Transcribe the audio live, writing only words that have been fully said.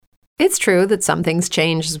It's true that some things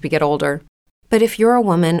change as we get older. But if you're a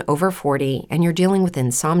woman over 40 and you're dealing with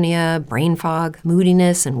insomnia, brain fog,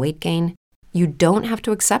 moodiness, and weight gain, you don't have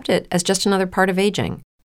to accept it as just another part of aging.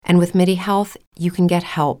 And with MIDI Health, you can get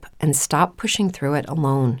help and stop pushing through it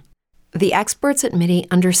alone. The experts at MIDI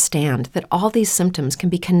understand that all these symptoms can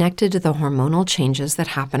be connected to the hormonal changes that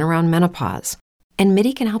happen around menopause, and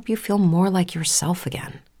MIDI can help you feel more like yourself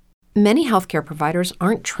again. Many healthcare providers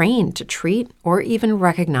aren't trained to treat or even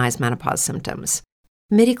recognize menopause symptoms.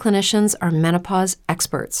 MIDI clinicians are menopause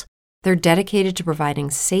experts. They're dedicated to providing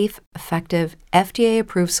safe, effective,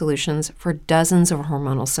 FDA-approved solutions for dozens of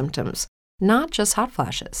hormonal symptoms, not just hot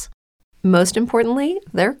flashes. Most importantly,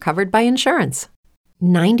 they're covered by insurance.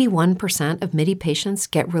 91% of MIDI patients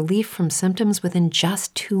get relief from symptoms within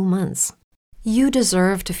just 2 months. You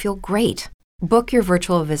deserve to feel great. Book your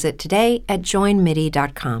virtual visit today at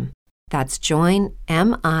joinmidi.com. That's joinmidi.com.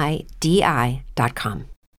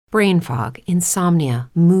 Brain fog, insomnia,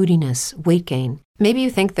 moodiness, weight gain. Maybe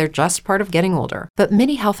you think they're just part of getting older, but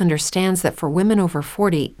MIDI Health understands that for women over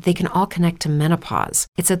 40, they can all connect to menopause.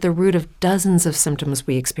 It's at the root of dozens of symptoms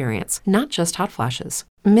we experience, not just hot flashes.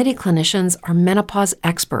 MIDI clinicians are menopause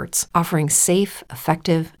experts, offering safe,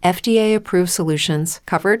 effective, FDA-approved solutions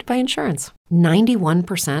covered by insurance.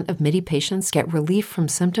 91% of MIDI patients get relief from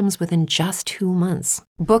symptoms within just 2 months.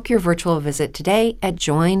 Book your virtual visit today at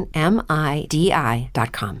joinmidi.com.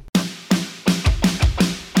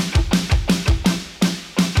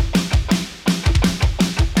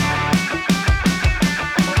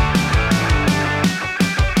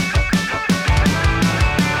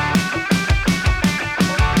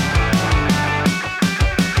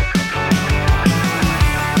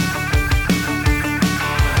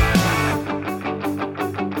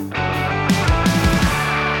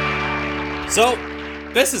 So,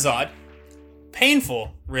 this is odd.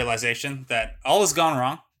 Painful realization that all has gone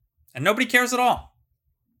wrong, and nobody cares at all.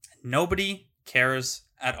 Nobody cares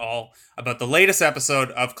at all about the latest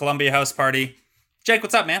episode of Columbia House Party. Jake,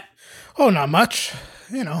 what's up, man? Oh, not much.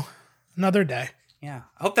 Another day. Yeah,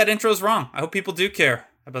 I hope that intro's wrong. I hope people do care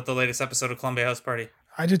about the latest episode of Columbia House Party.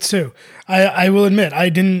 I did too. I will admit, I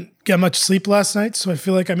didn't get much sleep last night, so I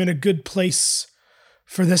feel like I'm in a good place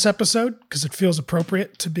for this episode, because it feels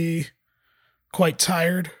appropriate to be quite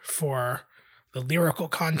tired for the lyrical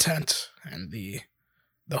content and the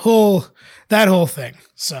whole thing.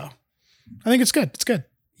 So I think it's good. It's good.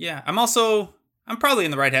 Yeah, I'm probably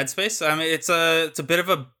in the right headspace. I mean, it's a bit of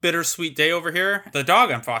a bittersweet day over here. The dog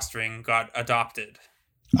I'm fostering got adopted.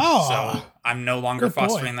 Oh, so I'm no longer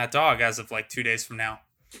fostering that dog as of like 2 days from now.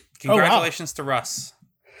 Congratulations to Russ.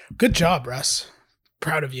 Good job, Russ.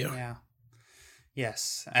 Proud of you. Yeah.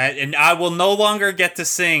 Yes, and I will no longer get to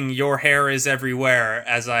sing "Your Hair Is Everywhere"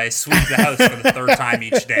 as I sweep the house for the third time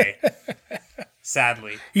each day.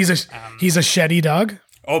 Sadly, he's a sheddy dog.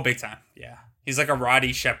 Oh, big time! Yeah, he's like a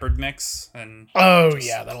Roddy Shepherd mix, and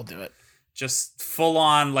yeah, that'll do it. Just full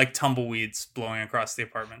on like tumbleweeds blowing across the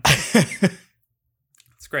apartment.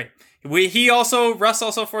 It's great. Russ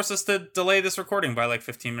also forced us to delay this recording by like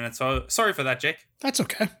 15 minutes. So sorry for that, Jake. That's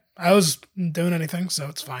okay. I was doing anything, so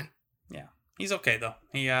it's fine. Yeah. He's okay, though.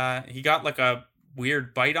 He got, like, a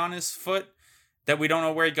weird bite on his foot that we don't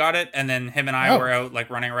know where he got it, and then him and I were out,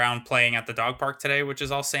 like, running around playing at the dog park today, which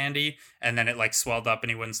is all sandy, and then it, like, swelled up,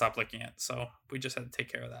 and he wouldn't stop licking it, so we just had to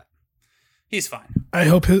take care of that. He's fine. I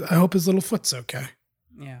hope his little foot's okay.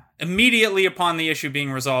 Yeah. Immediately upon the issue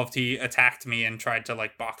being resolved, he attacked me and tried to,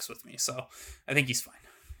 like, box with me, so I think he's fine.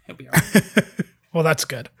 He'll be all right. Well, that's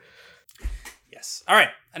good. Yes. All right.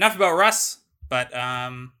 Enough about Russ, but,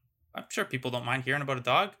 I'm sure people don't mind hearing about a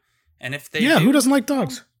dog, and if they who doesn't like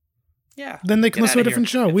dogs? Yeah, then they can listen to a different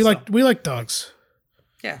show. We like dogs.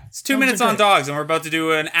 Yeah, it's 2 minutes on dogs, and we're about to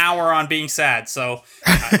do an hour on being sad. So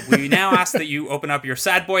we now ask that you open up your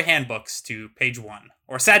Sad Boy handbooks to page 1,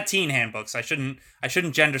 or Sad Teen handbooks. I shouldn't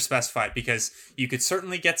gender specify it, because you could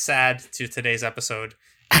certainly get sad to today's episode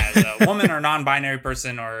as a woman or non-binary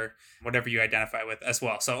person or whatever you identify with as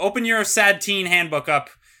well. So open your Sad Teen handbook up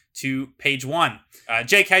to page 1.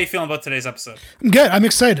 Jake, how you feeling about today's episode? I'm good. I'm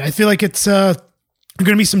excited. I feel like it's going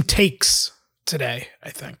to be some takes today, I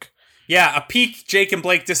think. Yeah, a peak Jake and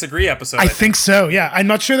Blake disagree episode. I think so, yeah. I'm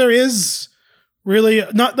not sure there is really,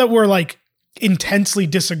 not that we're like intensely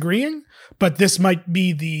disagreeing, but this might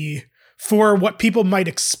be for what people might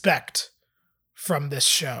expect from this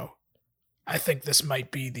show. I think this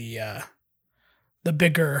might be the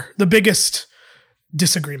biggest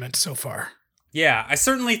disagreement so far. Yeah, I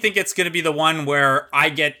certainly think it's going to be the one where I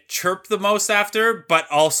get chirped the most after, but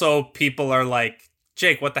also people are like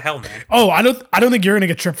Jake, what the hell, man? Oh, I don't think you're gonna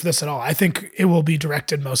get tripped for this at all. I think it will be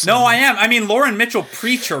directed mostly. No, I am. I mean, Lauren Mitchell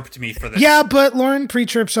pre-chirped me for this. Yeah, but Lauren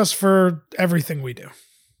pre-chirps us for everything we do.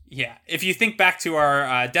 Yeah. If you think back to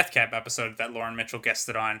our Death Cab episode that Lauren Mitchell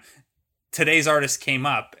guested on, today's artist came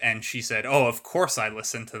up and she said, "Oh, of course I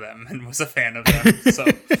listened to them and was a fan of them." So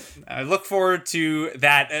I look forward to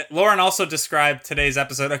that. Lauren also described today's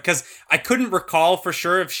episode because I couldn't recall for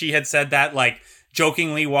sure if she had said that like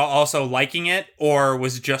jokingly while also liking it or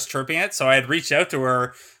was just chirping it. So I had reached out to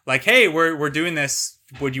her like, "Hey, we're doing this.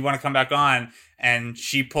 Would you want to come back on?" And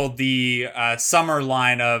she pulled the summer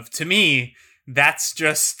line of, "To me, that's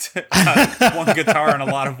just one guitar and a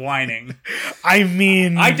lot of whining." I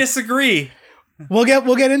mean, I disagree. We'll get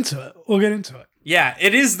into it. We'll get into it. Yeah,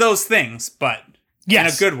 it is those things, but in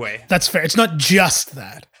a good way. That's fair. It's not just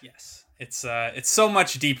that. Yes, it's so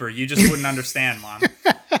much deeper. You just wouldn't understand, Mom.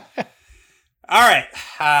 All right,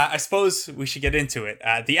 I suppose we should get into it.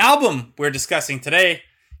 The album we're discussing today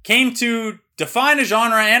came to define a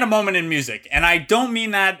genre and a moment in music, and I don't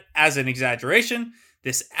mean that as an exaggeration.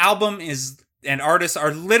 This album and artists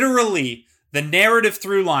are literally the narrative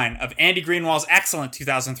through line of Andy Greenwald's excellent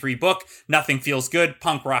 2003 book, Nothing Feels Good,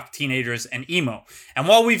 Punk Rock, Teenagers, and Emo. And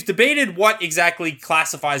while we've debated what exactly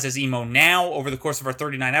classifies as emo now over the course of our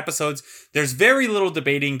 39 episodes, there's very little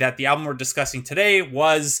debating that the album we're discussing today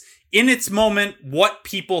was, in its moment, what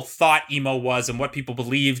people thought emo was and what people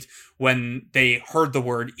believed when they heard the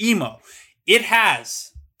word emo. It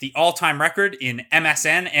has the all-time record in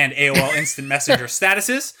MSN and AOL Instant Messenger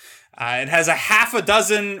statuses. It has a half a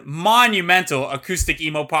dozen monumental acoustic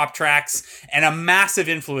emo pop tracks and a massive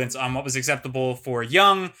influence on what was acceptable for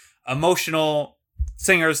young, emotional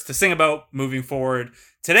singers to sing about moving forward.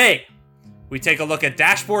 Today, we take a look at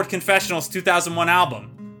Dashboard Confessional's 2001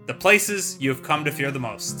 album, The Places You Have Come to Fear the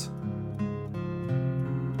Most.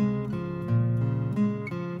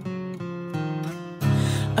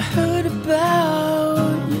 I heard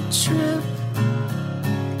about your trip.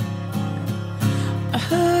 I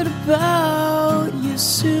heard about your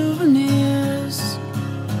souvenirs.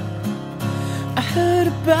 I heard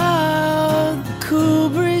about the cool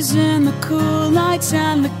breeze and the cool nights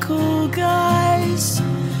and the cool guys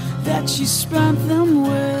that you spent them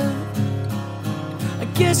with. I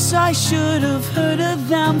guess I should have heard of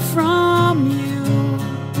them from you.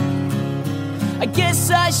 I guess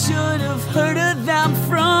I should have heard of them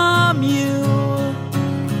from you.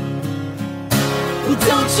 Well,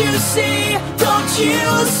 don't you see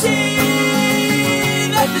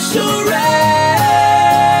that the charade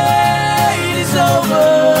is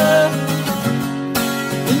over?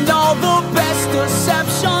 And all the best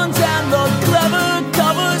deceptions and the clever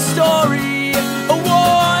cover story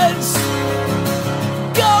awards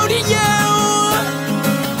go to you.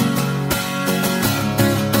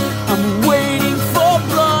 I'm waiting for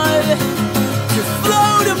blood to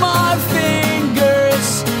flow to my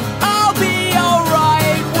fingers. I'll be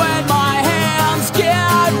alright when my hands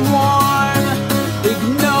get warm.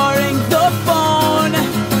 Ignoring the phone,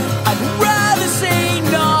 I'd rather say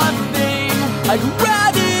nothing. I'd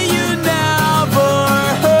rather you never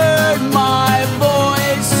heard my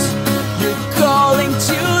voice. You're calling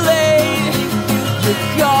too late. You're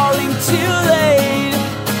calling too late.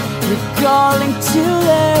 You're calling too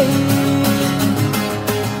late.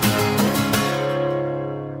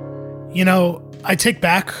 You know, I take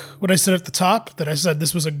back what I said at the top, that I said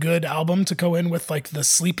this was a good album to go in with like the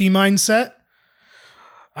sleepy mindset.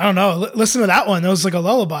 I don't know. Listen to that one. That was like a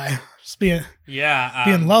lullaby. Just being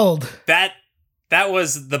lulled. That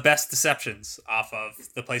was the best deceptions off of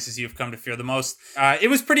The Places You've Come to Fear the Most. It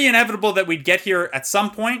was pretty inevitable that we'd get here at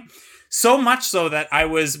some point. So much so that I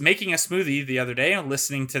was making a smoothie the other day,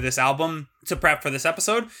 listening to this album to prep for this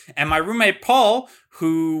episode. And my roommate, Paul,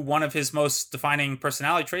 who one of his most defining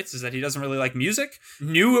personality traits is that he doesn't really like music,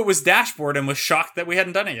 knew it was Dashboard and was shocked that we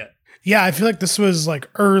hadn't done it yet. Yeah, I feel like this was like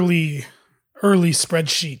early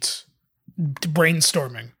spreadsheet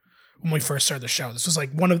brainstorming when we first started the show. This was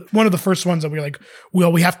like one of the first ones that we were like,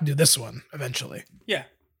 well, we have to do this one eventually. Yeah.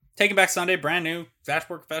 Taking Back Sunday, brand new,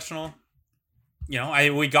 Dashboard Confessional. You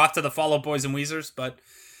know, we got to the Fall Out Boys and Weezers, but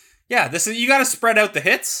yeah, you got to spread out the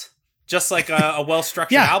hits, just like a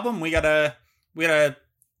well-structured album. We gotta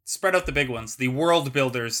spread out the big ones, the world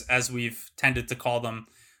builders, as we've tended to call them.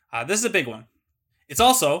 This is a big one. It's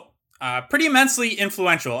also pretty immensely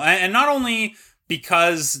influential, and not only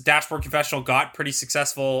because Dashboard Confessional got pretty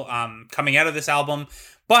successful coming out of this album,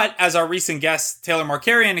 but as our recent guest Taylor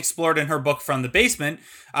Markarian explored in her book From the Basement,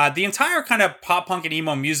 the entire kind of pop punk and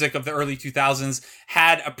emo music of the early 2000s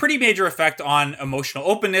had a pretty major effect on emotional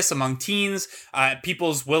openness among teens,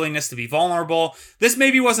 people's willingness to be vulnerable. This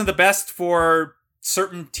maybe wasn't the best for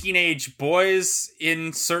certain teenage boys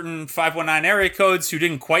in certain 519 area codes who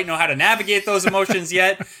didn't quite know how to navigate those emotions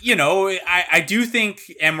yet. You know, I do think,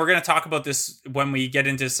 and we're going to talk about this when we get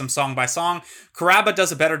into some song by song, Caraba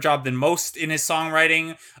does a better job than most in his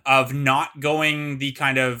songwriting of not going the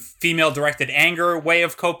kind of female-directed anger way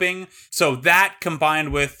of coping. So that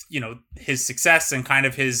combined with, you know, his success and kind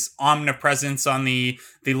of his omnipresence on the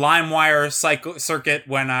LimeWire circuit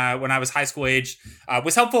when I was high school age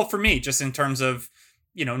was helpful for me, just in terms of,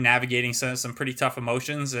 you know, navigating some pretty tough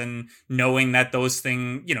emotions and knowing that those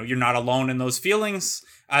things, you know, you're not alone in those feelings.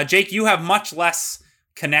 Jake, you have much less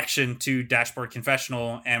connection to Dashboard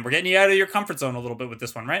Confessional, and we're getting you out of your comfort zone a little bit with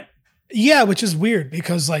this one, right? Yeah, which is weird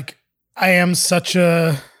because like I am such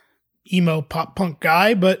a emo pop punk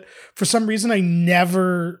guy, but for some reason I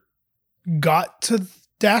never got to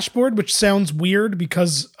Dashboard, which sounds weird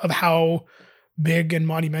because of how big and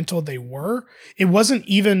monumental they were. It wasn't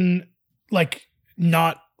even like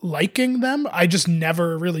not liking them. I just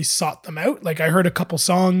never really sought them out. Like I heard a couple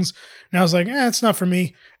songs and I was like, it's not for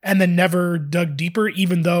me. And then never dug deeper,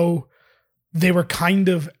 even though they were kind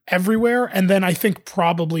of everywhere. And then I think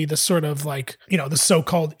probably the sort of like, you know, the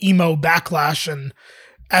so-called emo backlash. And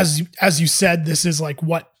as you said, this is like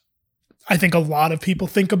what I think a lot of people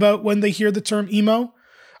think about when they hear the term emo.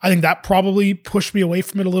 I think that probably pushed me away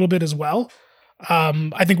from it a little bit as well.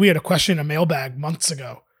 I think we had a question in a mailbag months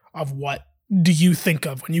ago of what do you think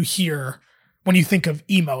of when you think of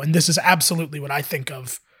emo? And this is absolutely what I think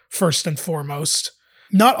of first and foremost.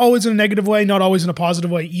 Not always in a negative way, not always in a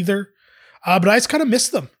positive way either. But I just kind of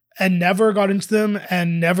missed them and never got into them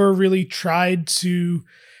and never really tried to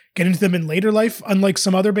get into them in later life, unlike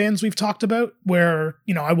some other bands we've talked about where,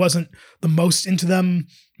 you know, I wasn't the most into them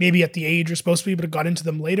maybe at the age you're supposed to be, but I got into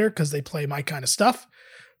them later because they play my kind of stuff.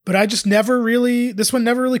 But I just this one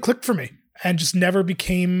never really clicked for me and just never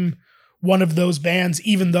became one of those bands,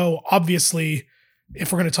 even though obviously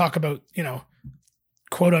if we're going to talk about, you know,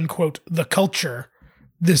 quote unquote, the culture,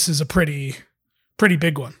 this is a pretty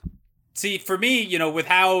big one. See, for me, you know, with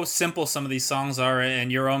how simple some of these songs are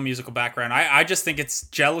and your own musical background, I just think it's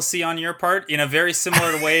jealousy on your part in a very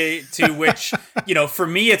similar way to which, you know, for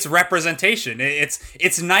me, it's representation.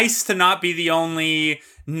 It's nice to not be the only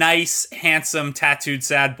nice, handsome, tattooed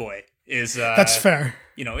sad boy. That's fair.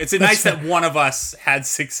 You know, it's nice that one of us had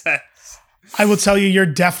success. I will tell you, you're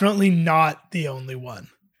definitely not the only one.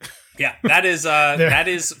 Yeah, that is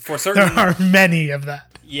for certain. There are many of that.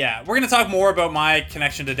 Yeah, we're going to talk more about my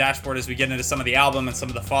connection to Dashboard as we get into some of the album and some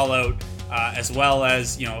of the fallout, as well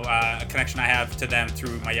as, you know, a connection I have to them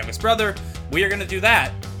through my youngest brother. We are going to do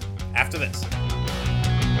that after this.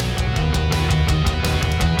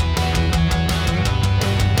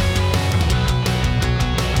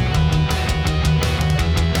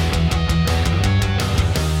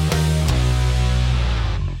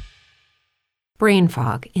 Brain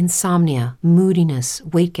fog, insomnia, moodiness,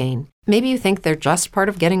 weight gain. Maybe you think they're just part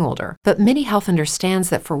of getting older, but MIDI Health understands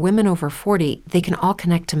that for women over 40, they can all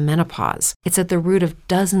connect to menopause. It's at the root of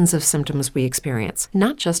dozens of symptoms we experience,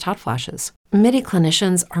 not just hot flashes. MIDI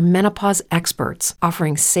clinicians are menopause experts,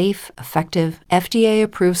 offering safe, effective,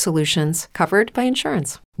 FDA-approved solutions covered by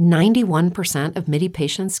insurance. 91% of MIDI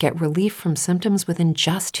patients get relief from symptoms within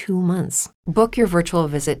just 2 months. Book your virtual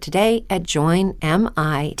visit today at joinmidi.com.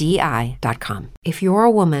 If you're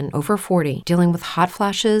a woman over 40 dealing with hot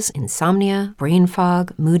flashes, insomnia, brain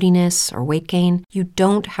fog, moodiness, or weight gain, you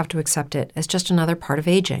don't have to accept it as just another part of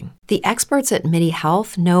aging. The experts at MIDI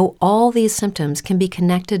Health know all these symptoms can be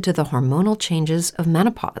connected to the hormonal changes of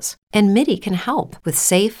menopause, and MIDI can help with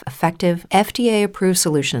safe, effective, FDA-approved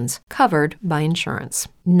solutions covered by insurance.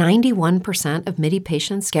 91% of MIDI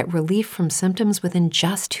patients get relief from symptoms within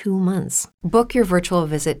just 2 months. Book your virtual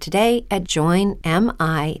visit today at joinmidi.com.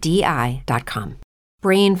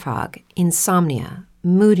 Brain fog, insomnia,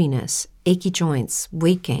 moodiness, achy joints,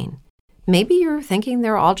 weight gain. Maybe you're thinking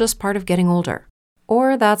they're all just part of getting older,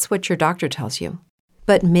 or that's what your doctor tells you.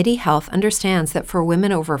 But MIDI Health understands that for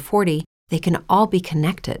women over 40, they can all be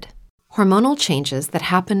connected. Hormonal changes that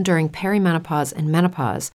happen during perimenopause and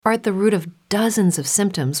menopause are at the root of dozens of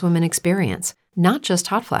symptoms women experience, not just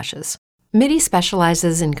hot flashes. MIDI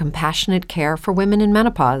specializes in compassionate care for women in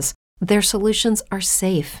menopause. Their solutions are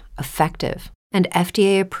safe, effective, and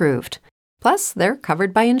FDA approved. Plus, they're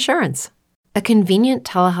covered by insurance. A convenient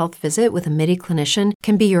telehealth visit with a MIDI clinician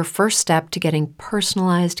can be your first step to getting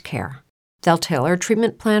personalized care. They'll tailor a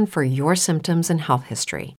treatment plan for your symptoms and health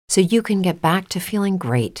history, so you can get back to feeling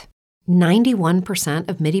great. 91%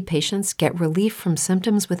 of MIDI patients get relief from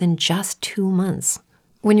symptoms within just 2 months.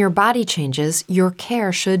 When your body changes, your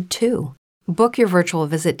care should too. Book your virtual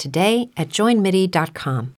visit today at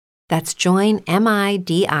joinmidi.com. That's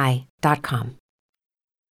joinmidi.com.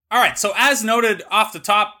 All right, so as noted off the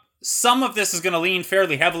top, some of this is going to lean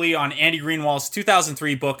fairly heavily on Andy Greenwald's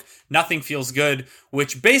 2003 book, Nothing Feels Good,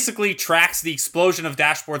 which basically tracks the explosion of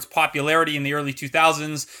Dashboard's popularity in the early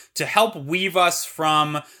 2000s to help weave us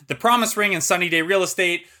from The Promise Ring and Sunny Day Real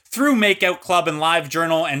Estate through Makeout Club and Live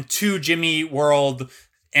Journal and to Jimmy World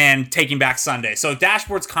and Taking Back Sunday. So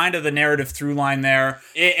Dashboard's kind of the narrative through line there.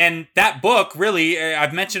 And that book, really,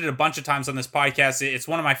 I've mentioned it a bunch of times on this podcast. It's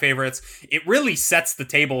one of my favorites. It really sets the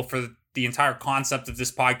table for the entire concept of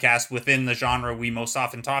this podcast within the genre we most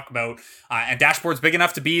often talk about. And Dashboard's big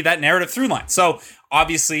enough to be that narrative through line. So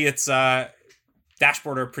obviously it's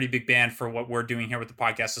Dashboard are a pretty big band for what we're doing here with the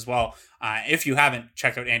podcast as well. If you haven't,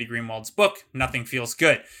 check out Andy Greenwald's book, Nothing Feels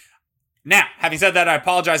Good. Now, having said that, I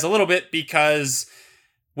apologize a little bit because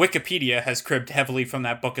Wikipedia has cribbed heavily from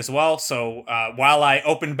that book as well. So while I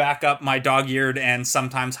opened back up my dog-eared and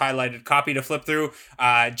sometimes highlighted copy to flip through,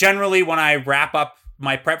 generally when I wrap up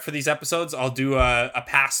my prep for these episodes, I'll do a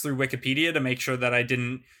pass through Wikipedia to make sure that I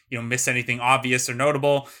didn't, miss anything obvious or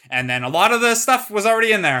notable. And then a lot of the stuff was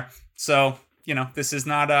already in there. So, this is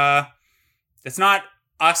not it's not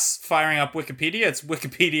us firing up Wikipedia. It's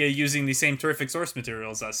Wikipedia using the same terrific source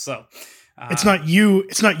material as us. So it's not you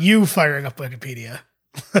firing up Wikipedia.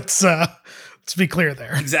 Let's be clear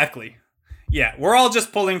there. Exactly. Yeah, we're all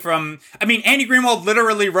just pulling from... Andy Greenwald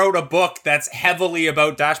literally wrote a book that's heavily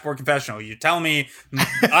about Dashboard Confessional. You tell me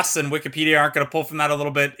us and Wikipedia aren't going to pull from that a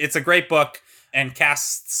little bit. It's a great book and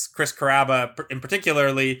casts Chris Carrabba in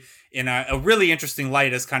particularly in a really interesting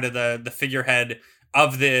light as kind of the figurehead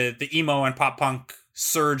of the emo and pop punk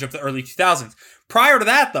surge of the early 2000s. Prior to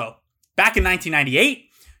that, though, back in 1998...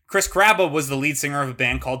 Chris Carrabba was the lead singer of a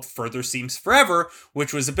band called Further Seems Forever,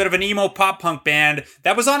 which was a bit of an emo pop punk band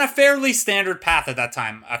that was on a fairly standard path at that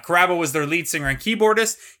time. Carrabba was their lead singer and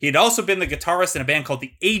keyboardist. He had also been the guitarist in a band called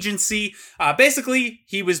The Agency. Basically,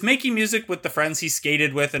 he was making music with the friends he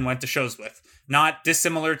skated with and went to shows with. Not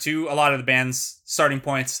dissimilar to a lot of the band's starting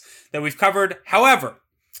points that we've covered. However,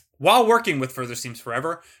 while working with Further Seems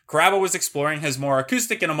Forever, Carrabba was exploring his more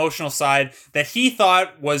acoustic and emotional side that he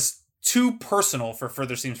thought was too personal for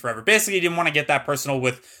Further Seems Forever. Basically, he didn't want to get that personal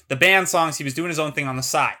with the band songs. He was doing his own thing on the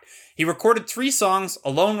side. He recorded 3 songs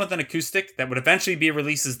alone with an acoustic that would eventually be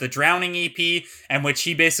released as the Drowning EP, and which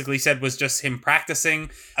he basically said was just him practicing.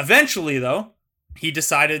 Eventually, though, he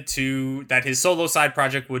decided that his solo side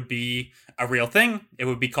project would be a real thing. It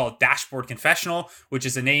would be called Dashboard Confessional, which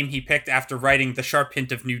is a name he picked after writing The Sharp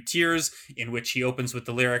Hint of New Tears, in which he opens with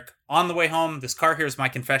the lyric, "On the way home, this car hears my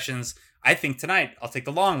confessions. I think tonight I'll take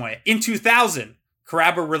the long way." In 2000,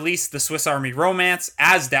 Carrabba released the Swiss Army Romance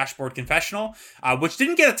as Dashboard Confessional, which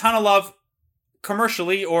didn't get a ton of love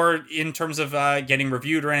commercially or in terms of getting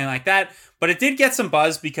reviewed or anything like that, but it did get some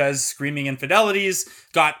buzz because Screaming Infidelities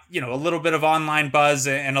got, a little bit of online buzz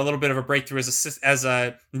and a little bit of a breakthrough as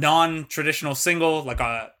a non-traditional single, like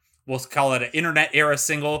we'll call it an internet era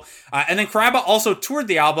single. And then Carrabba also toured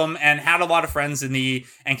the album and had a lot of friends and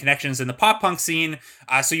connections in the pop punk scene.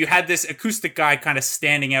 So you had this acoustic guy kind of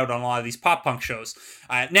standing out on a lot of these pop punk shows.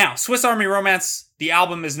 Now, Swiss Army Romance, the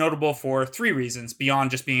album is notable for 3 reasons beyond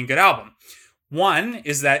just being a good album. One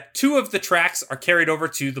is that 2 of the tracks are carried over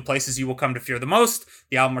to The Places You Will Come to Fear the Most,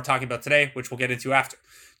 the album we're talking about today, which we'll get into after.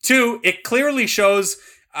 2, it clearly shows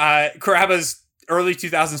Carrabba's early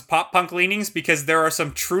 2000s pop punk leanings because there are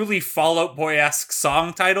some truly Fall Out Boy-esque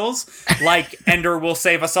song titles like Ender Will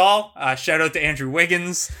Save Us All, shout out to Andrew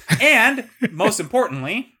Wiggins, and most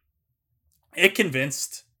importantly, it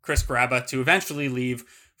convinced Chris Carrabba to eventually leave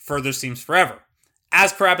Further Seems Forever.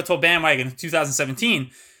 As Carrabba told Bandwagon in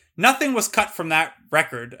 2017, nothing was cut from that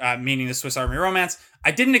record, meaning the Swiss Army Romance.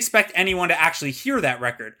 I didn't expect anyone to actually hear that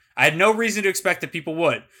record. I had no reason to expect that people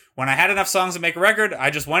would. When I had enough songs to make a record, I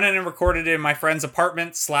just went in and recorded it in my friend's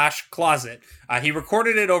apartment/closet. He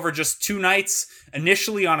recorded it over just 2 nights,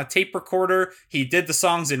 initially on a tape recorder. He did the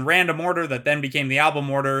songs in random order that then became the album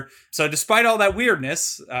order. So despite all that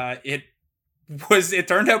weirdness, it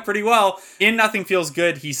turned out pretty well. In Nothing Feels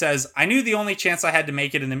Good, he says, "I knew the only chance I had to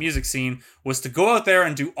make it in the music scene was to go out there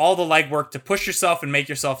and do all the legwork to push yourself and make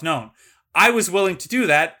yourself known. I was willing to do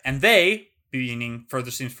that, and they," meaning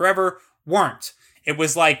Further Seems Forever, "weren't. It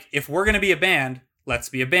was like, if we're going to be a band, let's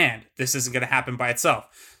be a band. This isn't going to happen by itself."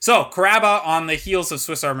 So, Carrabba, on the heels of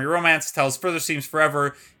Swiss Army Romance, tells Further Seems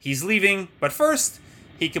Forever he's leaving, but first,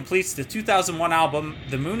 he completes the 2001 album,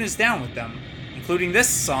 The Moon Is Down with them, including this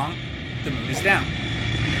song, The Moon Is Down.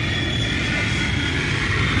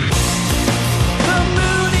 The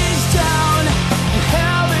moon is down, and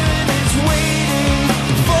heaven is waiting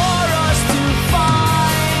for us to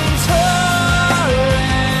find her.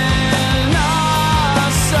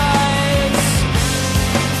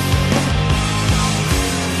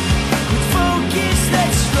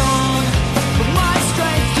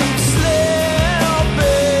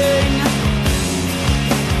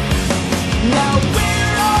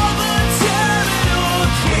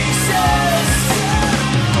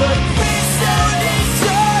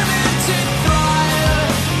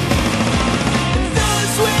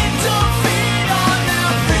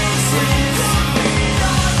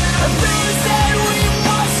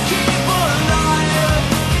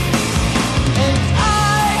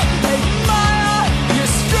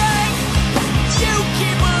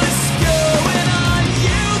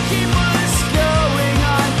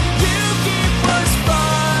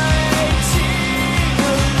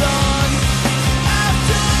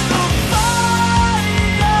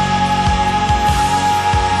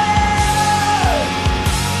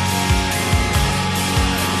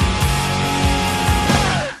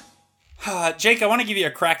 Jake, I want to give you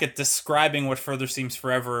a crack at describing what Further Seems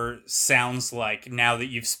Forever sounds like now that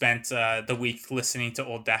you've spent the week listening to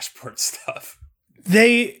old Dashboard stuff.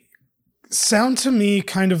 They sound to me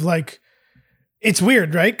kind of like, it's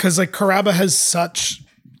weird, right? Because like Caraba has such,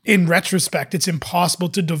 in retrospect, it's impossible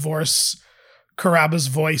to divorce Caraba's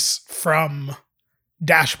voice from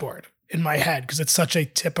Dashboard in my head because it's such a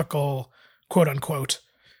typical quote unquote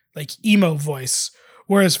like emo voice.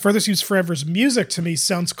 Whereas Further Seems Forever's music to me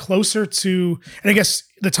sounds closer to, and I guess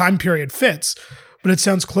the time period fits, but it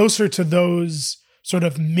sounds closer to those sort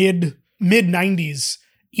of mid 90s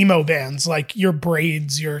emo bands like your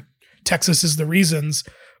Braids, your Texas is the Reasons,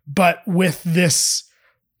 but with this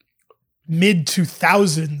mid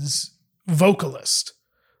 2000s vocalist,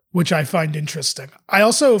 which I find interesting. I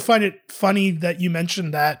also find it funny that you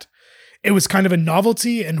mentioned that it was kind of a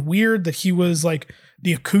novelty and weird that he was like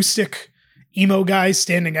the acoustic emo guy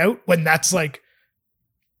standing out when that's like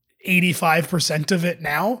 85% of it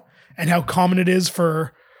now, and how common it is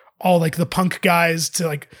for all like the punk guys to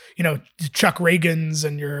like, you know, Chuck Reagans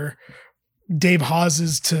and your Dave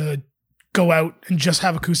Hawes to go out and just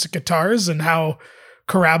have acoustic guitars, and how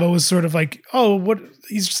Caraba was sort of like, oh, what?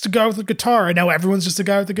 He's just a guy with a guitar, and now everyone's just a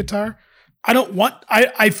guy with a guitar.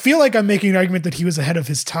 I feel like I'm making an argument that he was ahead of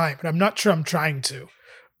his time, but I'm not sure I'm trying to.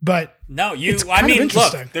 But no, I mean,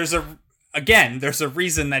 look, there's a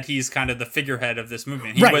reason that he's kind of the figurehead of this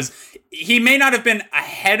movement. He may not have been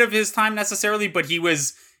ahead of his time necessarily, but he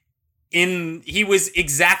was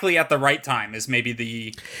exactly at the right time is maybe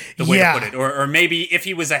the way to put it. Or maybe if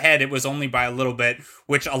he was ahead, it was only by a little bit,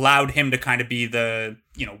 which allowed him to kind of be the,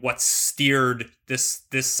 you know, what steered this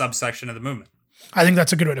subsection of the movement. I think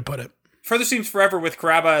that's a good way to put it. Further Seems Forever with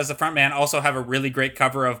Caraba as the frontman also have a really great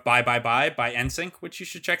cover of Bye Bye Bye by NSYNC, which you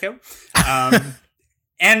should check out.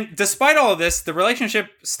 And despite all of this, the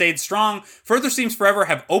relationship stayed strong. Further Seems Forever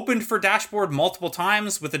have opened for Dashboard multiple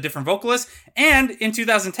times with a different vocalist. And in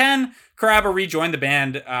 2010, Caraba rejoined the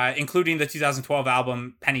band, including the 2012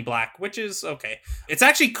 album Penny Black, which is okay. It's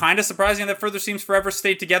actually kind of surprising that Further Seems Forever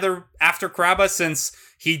stayed together after Caraba, since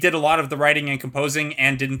he did a lot of the writing and composing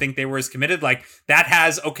and didn't think they were as committed. Like, that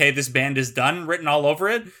has, okay, this band is done, written all over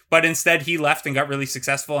it. But instead, he left and got really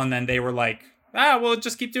successful. And then they were like, we'll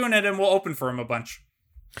just keep doing it and we'll open for him a bunch.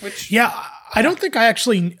 I don't think I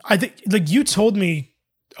think like you told me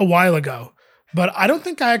a while ago, but I don't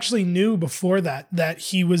think I actually knew before that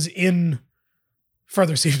he was in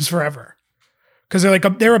Further Seems Forever. Because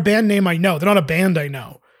they're a band name I know. They're not a band I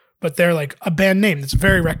know, but they're like a band name that's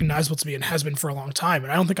very recognizable to me and has been for a long time.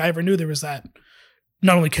 And I don't think I ever knew there was that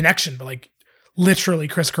not only connection, but like literally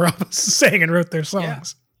Chris Caraba sang and wrote their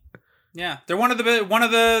songs. Yeah, they're one of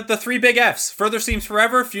the three big Fs. Further Seems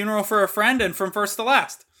Forever, Funeral for a Friend, and From First to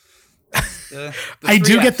Last. I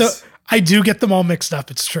do get them all mixed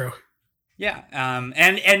up. It's true. Yeah,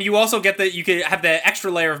 and you also get that you could have the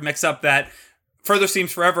extra layer of mix up that Further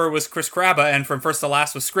Seems Forever was Chris Caraba and From First to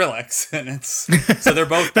Last was Skrillex, and it's so they're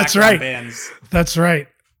both That's background right. bands. That's right.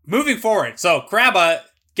 Moving forward, so Caraba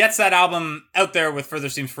gets that album out there with Further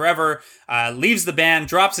Seems Forever, leaves the band,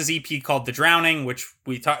 drops his EP called The Drowning, which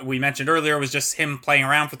we mentioned earlier was just him playing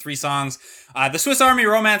around for 3 songs. The Swiss Army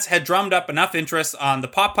Romance had drummed up enough interest on the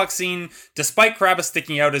pop-punk scene, despite Caraba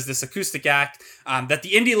sticking out as this acoustic act, that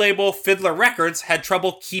the indie label Fiddler Records had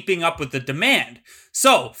trouble keeping up with the demand.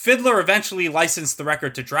 So, Fiddler eventually licensed the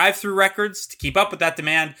record to Drive-Thru Records to keep up with that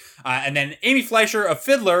demand, and then Amy Fleischer of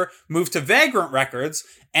Fiddler moved to Vagrant Records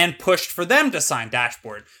and pushed for them to sign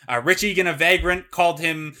Dashboard. Rich Egan of Vagrant called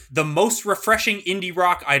him the most refreshing indie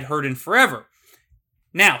rock I'd heard in forever.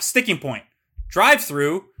 Now, sticking point.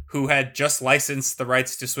 Drive-Thru, who had just licensed the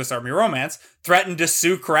rights to Swiss Army Romance, threatened to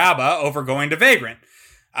sue Caraba over going to Vagrant.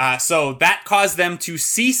 So that caused them to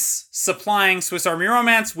cease supplying Swiss Army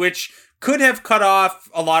Romance, which could have cut off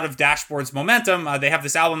a lot of Dashboard's momentum. They have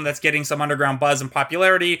this album that's getting some underground buzz and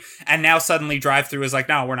popularity, and now suddenly Drive-Thru is like,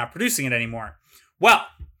 no, we're not producing it anymore. Well,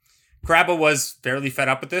 Caraba was fairly fed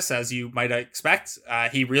up with this, as you might expect.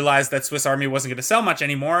 He realized that Swiss Army wasn't going to sell much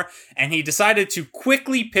anymore, and he decided to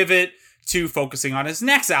quickly pivot to focusing on his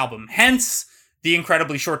next album. Hence, the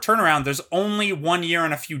incredibly short turnaround. There's only 1 year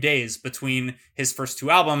and a few days between his first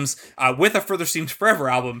 2 albums, with a Further Seems Forever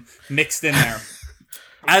album mixed in there.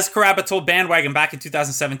 As Caraba told Bandwagon back in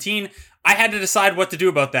 2017, I had to decide what to do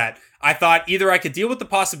about that. I thought either I could deal with the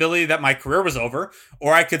possibility that my career was over,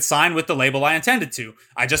 or I could sign with the label I intended to.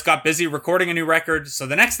 I just got busy recording a new record, so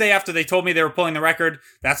the next day after they told me they were pulling the record,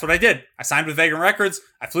 that's what I did. I signed with Vagrant Records,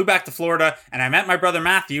 I flew back to Florida, and I met my brother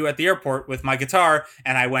Matthew at the airport with my guitar,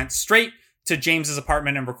 and I went straight to James's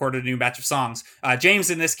apartment and recorded a new batch of songs. James,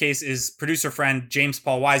 in this case, is producer friend James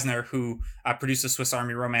Paul Wisner, who produces Swiss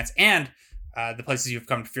Army Romance and The Places You've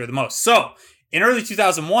Come to Fear the Most. So, in early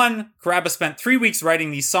 2001, Carrabba spent 3 weeks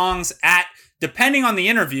writing these songs at, depending on the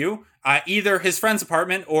interview, either his friend's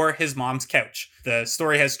apartment or his mom's couch. The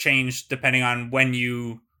story has changed depending on when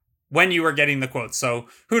you are getting the quotes. So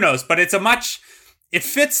who knows? But it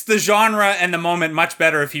fits the genre and the moment much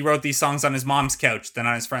better if he wrote these songs on his mom's couch than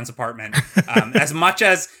on his friend's apartment. As much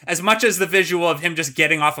as the visual of him just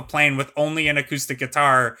getting off a plane with only an acoustic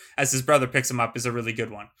guitar as his brother picks him up is a really good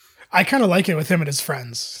one. I kind of like it with him and his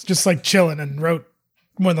friends, just like chilling, and wrote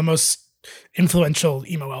one of the most influential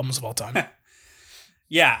emo albums of all time.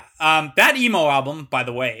 Yeah. That emo album, by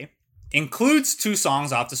the way, includes 2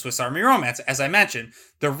 songs off the Swiss Army Romance, as I mentioned.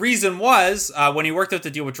 The reason was, when he worked out the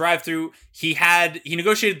deal with Drive-Thru, he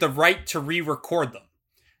negotiated the right to re-record them.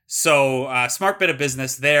 So, smart bit of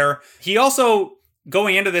business there. He also,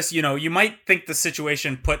 going into this, you might think the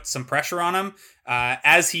situation put some pressure on him.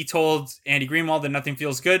 As he told Andy Greenwald in Nothing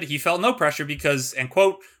Feels Good, he felt no pressure because, and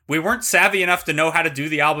quote, "we weren't savvy enough to know how to do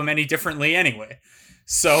the album any differently anyway."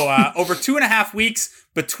 So over 2.5 weeks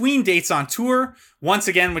between dates on tour, once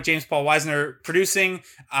again with James Paul Wisner producing,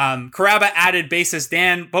 Carrabba added bassist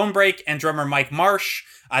Dan Bonebrake and drummer Mike Marsh.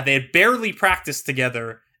 They had barely practiced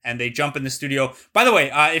together, and they jump in the studio. By the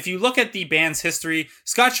way, if you look at the band's history,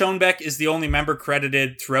 Scott Schoenbeck is the only member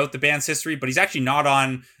credited throughout the band's history, but he's actually not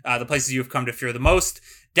on The Places You've Come to Fear the Most.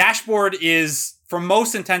 Dashboard is, for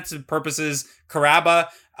most intents and purposes, Carrabba.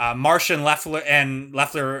 Marsh and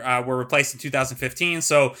Leffler were replaced in 2015.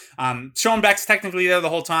 So Schoenbeck's technically there the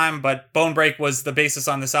whole time, but Bonebrake was the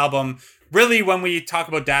bassist on this album. Really, when we talk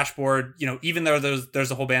about Dashboard, even though there's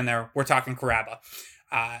a whole band there, we're talking Carrabba.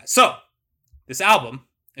 So this album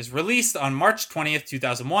is released on March 20th,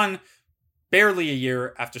 2001, barely a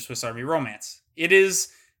year after Swiss Army Romance. It is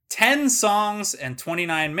 10 songs and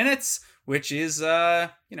 29 minutes, which is,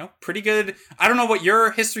 pretty good. I don't know what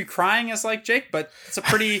your history crying is like, Jake, but it's a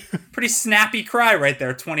pretty snappy cry right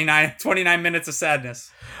there. 29 minutes of sadness.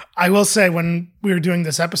 I will say, when we were doing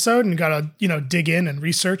this episode and got to, dig in and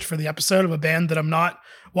research for the episode of a band that I'm not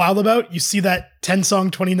wild about, you see that 10 song,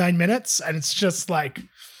 29 minutes, and it's just like,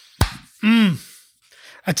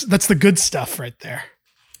 that's the good stuff right there.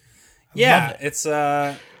 Yeah, it's,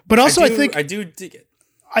 but also I do dig it.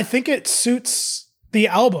 I think it suits the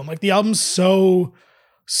album. Like, the album's so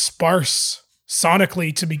sparse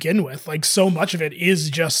sonically to begin with. Like, so much of it is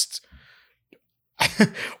just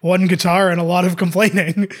one guitar and a lot of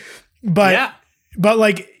complaining. But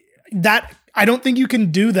like that, I don't think you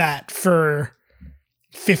can do that for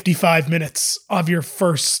 55 minutes of your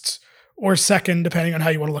first or second, depending on how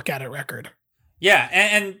you want to look at it, record. Yeah.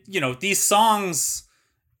 And these songs,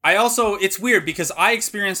 it's weird because I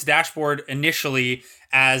experienced Dashboard initially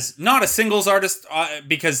as not a singles artist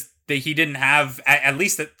because he didn't have, at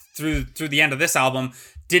least through the end of this album,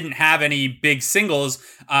 didn't have any big singles.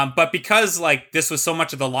 But because this was so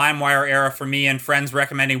much of the LimeWire era for me and friends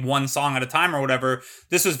recommending one song at a time or whatever,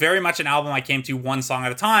 this was very much an album I came to one song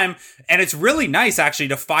at a time. And it's really nice actually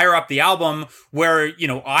to fire up the album where,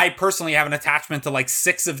 I personally have an attachment to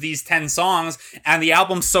 6 of these 10 songs, and the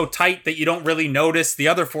album's so tight that you don't really notice the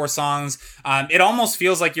other 4 songs. It almost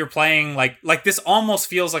feels like you're playing this almost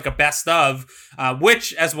feels like a best of,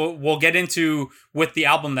 which, as we'll get into with the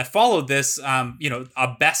album that followed this,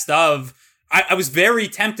 a best of. I was very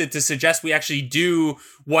tempted to suggest we actually do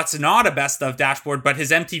what's not a best of Dashboard, but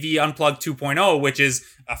his MTV Unplugged 2.0, which is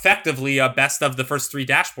effectively a best of the first 3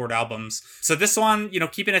 Dashboard albums. So this one,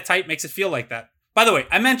 keeping it tight makes it feel like that. By the way,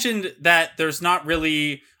 I mentioned that there's not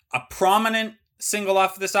really a prominent single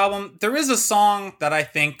off of this album. There is a song that I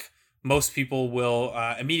think most people will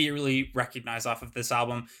immediately recognize off of this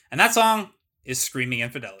album, and that song is Screaming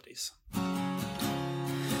Infidelities.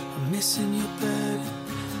 I'm missing your bed,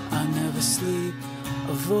 I never sleep,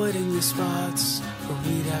 avoiding the spots where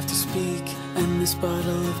we'd have to speak, and this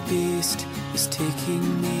bottle of Beast is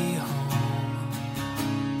taking me home.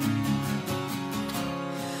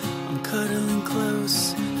 I'm cuddling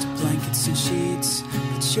close to blankets and sheets,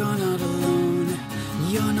 but you're not alone,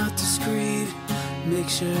 you're not discreet, make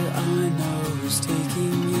sure I know who's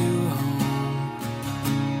taking you home.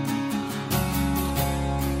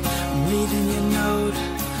 I'm reading your note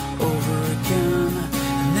over again,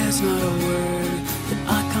 and there's not a word that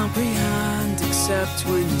I comprehend, except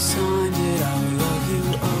when you signed it, I will love you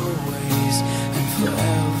always and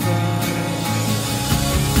forever.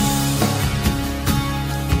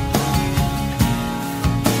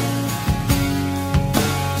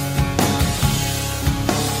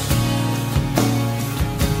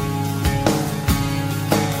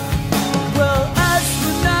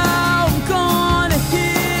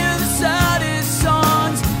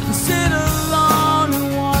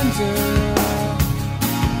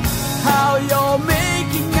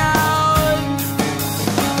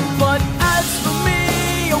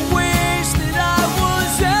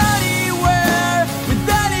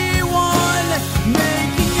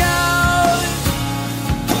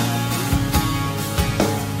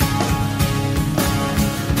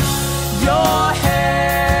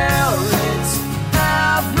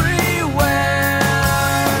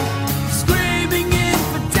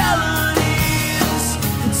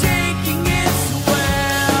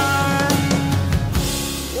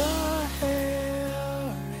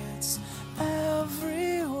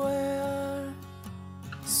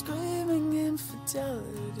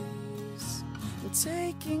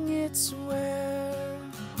 taking its wear.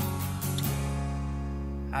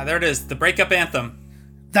 There it is, the breakup anthem.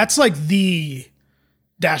 That's like the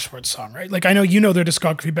Dashboard song, right? Like I know you know their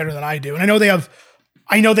discography better than I do, and I know they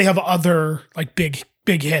have other like big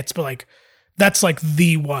hits, but like that's like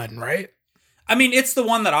the one, right? I mean, it's the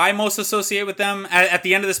one that I most associate with them. At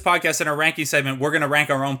the end of this podcast, in our ranking segment, we're going to rank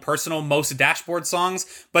our own personal most Dashboard songs.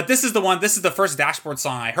 But this is the first Dashboard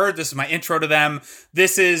song I heard. This is my intro to them.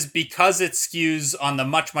 This is because it skews on the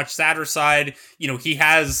much, much sadder side. You know,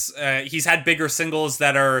 he's had bigger singles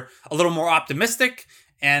that are a little more optimistic.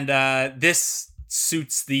 And this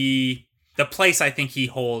suits the place I think he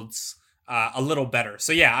holds a little better.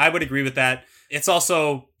 So yeah, I would agree with that. It's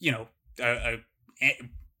also, you know,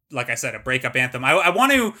 like I said, a breakup anthem. I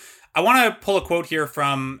want to pull a quote here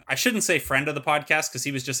from, I shouldn't say friend of the podcast because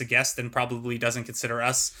he was just a guest and probably doesn't consider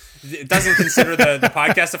the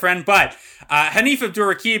podcast a friend, but Hanif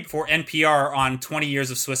Abdurraqib for NPR on 20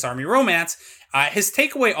 Years of Swiss Army Romance. His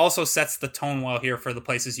takeaway also sets the tone well here for the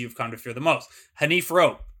places you've come to fear the most. Hanif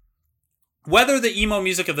wrote, "Whether the emo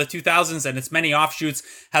music of the 2000s and its many offshoots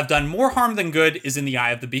have done more harm than good is in the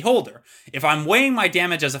eye of the beholder. If I'm weighing my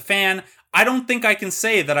damage as a fan, I don't think I can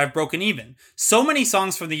say that I've broken even. So many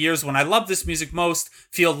songs from the years when I loved this music most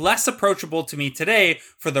feel less approachable to me today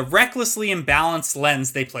for the recklessly imbalanced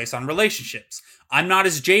lens they place on relationships. I'm not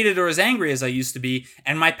as jaded or as angry as I used to be,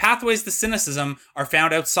 and my pathways to cynicism are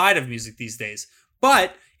found outside of music these days.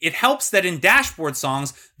 But it helps that in Dashboard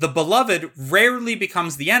songs, the beloved rarely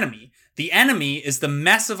becomes the enemy. The enemy is the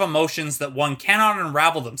mess of emotions that one cannot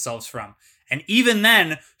unravel themselves from. And even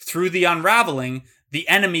then, through the unraveling, the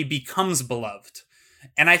enemy becomes beloved."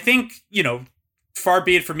 And I think, you know, far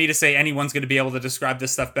be it for me to say anyone's going to be able to describe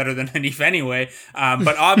this stuff better than Hanif anyway.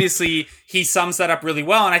 But obviously, he sums that up really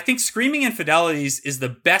well. And I think Screaming Infidelities is the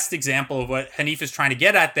best example of what Hanif is trying to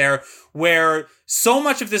get at there, where so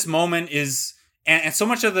much of this moment is, and so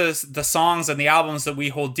much of the songs and the albums that we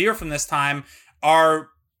hold dear from this time are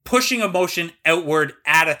pushing emotion outward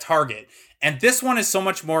at a target. And this one is so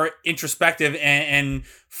much more introspective and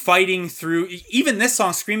fighting through. Even this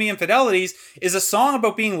song, Screaming Infidelities, is a song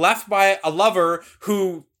about being left by a lover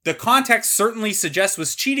who the context certainly suggests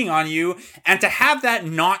was cheating on you. And to have that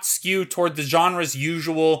not skew toward the genre's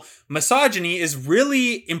usual misogyny is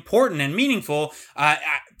really important and meaningful.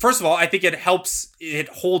 First of all, I think it helps it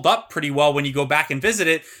hold up pretty well when you go back and visit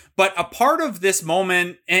it. But a part of this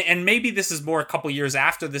moment, and maybe this is more a couple years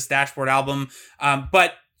after this Dashboard album,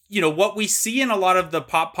 but you know, what we see in a lot of the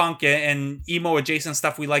pop punk and emo adjacent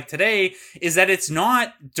stuff we like today is that it's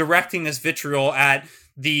not directing this vitriol at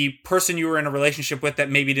the person you were in a relationship with that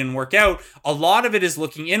maybe didn't work out. A lot of it is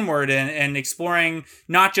looking inward and exploring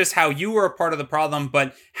not just how you were a part of the problem,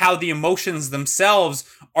 but how the emotions themselves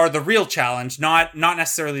are the real challenge, not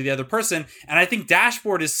necessarily the other person. And I think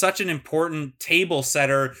Dashboard is such an important table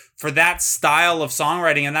setter for that style of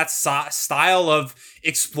songwriting and that style of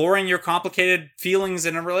exploring your complicated feelings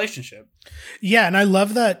in a relationship. Yeah, and I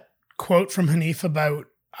love that quote from Hanif about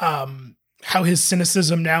how his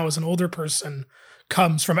cynicism now as an older person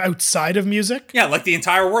comes from outside of music. Yeah, like the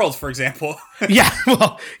entire world, for example. Yeah,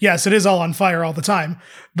 well, yes, it is all on fire all the time.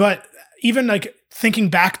 But even like thinking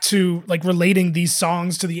back to like relating these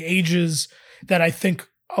songs to the ages that I think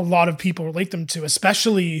a lot of people relate them to,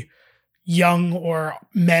 especially young or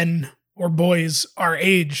men or boys our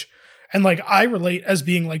age. And like I relate as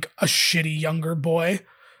being like a shitty younger boy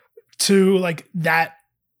to like that,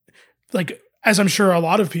 like as I'm sure a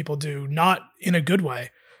lot of people do, not in a good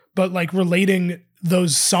way, but like relating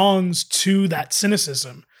those songs to that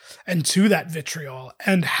cynicism and to that vitriol,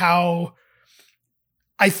 and how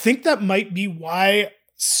I think that might be why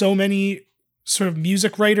so many sort of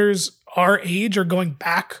music writers our age are going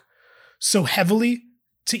back so heavily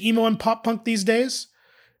to emo and pop punk these days.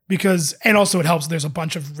 Because, and also it helps, there's a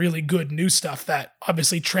bunch of really good new stuff that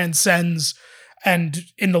obviously transcends and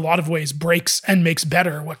in a lot of ways breaks and makes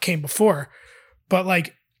better what came before. But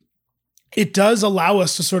like, it does allow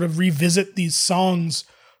us to sort of revisit these songs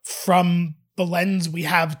from the lens we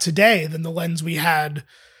have today than the lens we had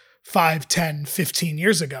 5, 10, 15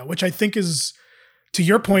 years ago, which I think is, to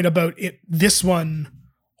your point about it, this one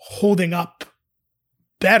holding up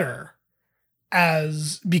better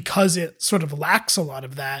because it sort of lacks a lot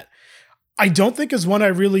of that. I don't think is one I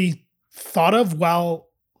really thought of while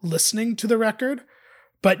listening to the record,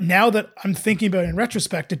 but now that I'm thinking about it in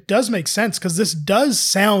retrospect, it does make sense because this does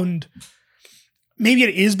sound, maybe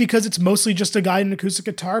it is because it's mostly just a guy in an acoustic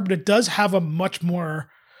guitar, but it does have a much more,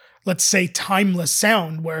 let's say, timeless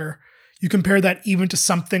sound where you compare that even to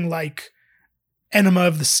something like Enema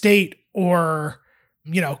of the State or,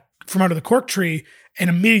 you know, From Under the Cork Tree, and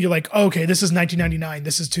immediately you're like, oh, okay, this is 1999,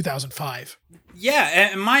 this is 2005. Yeah,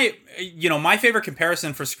 and my favorite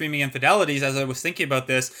comparison for Screaming Infidelities, as I was thinking about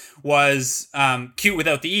this, was Cute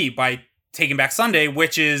Without the E by Taking Back Sunday,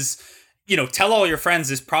 which is, Tell All Your Friends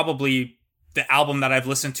is probably the album that I've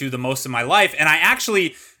listened to the most in my life. And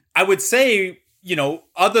I would say,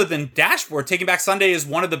 other than Dashboard, Taking Back Sunday is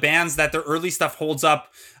one of the bands that their early stuff holds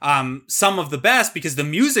up some of the best, because the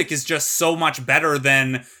music is just so much better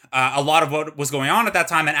than a lot of what was going on at that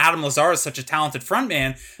time. And Adam Lazar is such a talented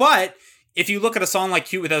frontman. But if you look at a song like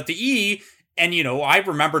Cute Without the E, and, I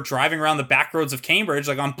remember driving around the back roads of Cambridge,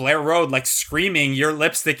 like on Blair Road, like screaming, your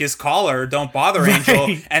lipstick is collar, don't bother,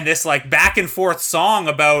 Angel. And this like back and forth song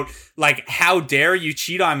about like, how dare you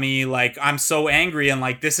cheat on me? Like, I'm so angry. And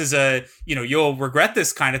like, this is you'll regret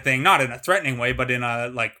this kind of thing, not in a threatening way, but in a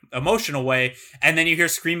like emotional way. And then you hear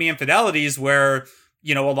Screaming Infidelities where,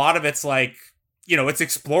 a lot of it's like, it's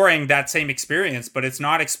exploring that same experience, but it's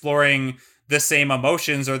not exploring the same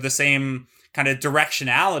emotions or the same kind of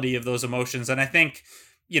directionality of those emotions. And I think,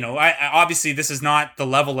 I obviously this is not the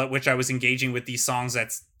level at which I was engaging with these songs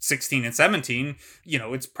at 16 and 17.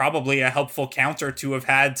 It's probably a helpful counter to have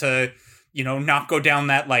had to, not go down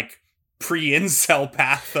that like pre-incel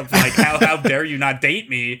path of like, how dare you not date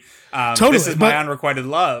me? Totally, this is my unrequited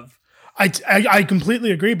love. I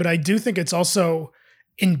completely agree, but I do think it's also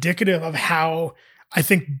indicative of how I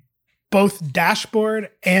think both Dashboard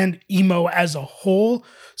and emo as a whole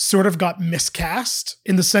sort of got miscast,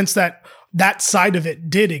 in the sense that that side of it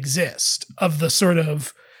did exist, of the sort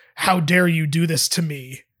of how dare you do this to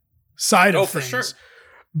me side of things. For sure.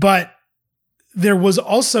 But there was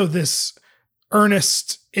also this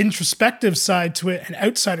earnest introspective side to it and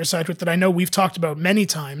outsider side to it that I know we've talked about many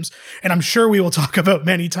times, and I'm sure we will talk about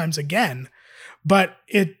many times again. But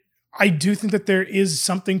I do think that there is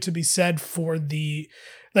something to be said for the,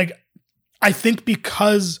 like, I think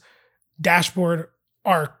because Dashboard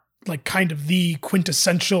are like kind of the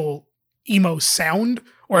quintessential emo sound,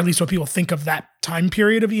 or at least what people think of that time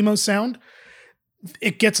period of emo sound,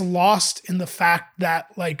 it gets lost in the fact that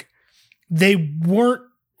like they weren't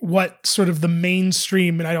what sort of the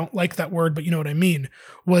mainstream, and I don't like that word, but you know what I mean,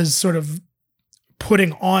 was sort of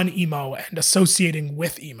putting on emo and associating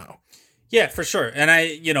with emo. Yeah, for sure. And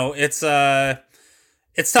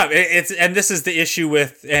it's tough. And this is the issue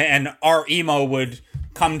with, and our emo would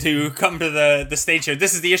come to the stage here.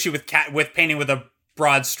 This is the issue with painting with a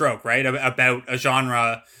broad stroke, right? About a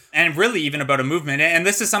genre, and really even about a movement. And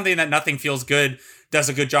this is something that Nothing Feels Good does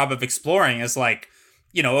a good job of exploring, is like,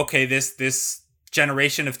 okay, this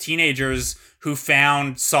generation of teenagers who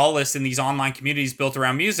found solace in these online communities built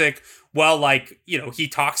around music. Well, like, he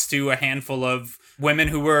talks to a handful of women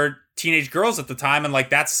who were teenage girls at the time, and like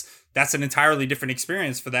that's an entirely different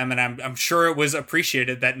experience for them. And I'm sure it was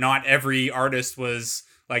appreciated that not every artist was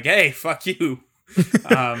like, hey, fuck you.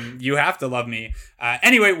 You have to love me.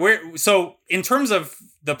 Anyway, so in terms of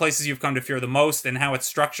the places you've come to fear the most and how it's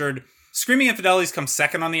structured, Screaming Infidelities comes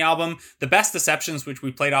second on the album. The Best Deceptions, which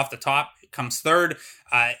we played off the top, comes third.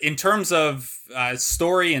 In terms of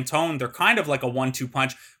story and tone, they're kind of like a 1-2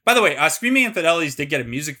 punch. By the way, Screaming Infidelities did get a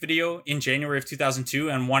music video in January of 2002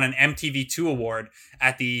 and won an MTV2 award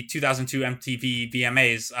at the 2002 MTV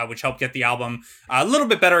VMAs, which helped get the album a little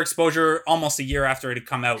bit better exposure almost a year after it had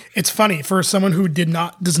come out. It's funny, for someone who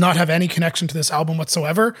does not have any connection to this album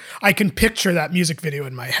whatsoever, I can picture that music video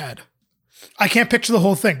in my head. I can't picture the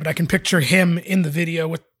whole thing, but I can picture him in the video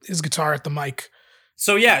with his guitar at the mic.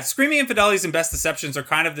 So yeah, Screaming Infidelities and Best Deceptions are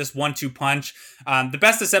kind of this 1-2 punch. The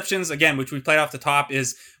Best Deceptions, again, which we played off the top,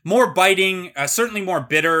 is more biting, certainly more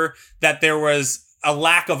bitter, that there was a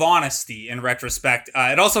lack of honesty in retrospect.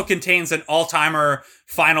 It also contains an all-timer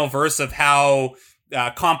final verse of how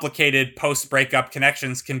complicated post-breakup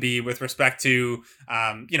connections can be with respect to,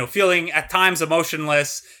 feeling at times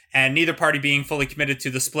emotionless and neither party being fully committed to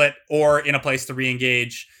the split or in a place to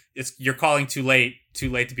re-engage. You're calling too late to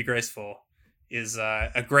be graceful. Is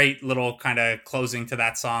a great little kind of closing to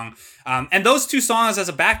that song. And those two songs as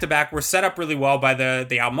a back-to-back were set up really well by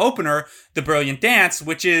the album opener, The Brilliant Dance,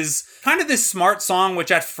 which is kind of this smart song, which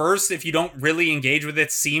at first, if you don't really engage with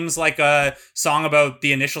it, seems like a song about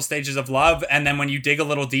the initial stages of love. And then when you dig a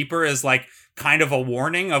little deeper is like kind of a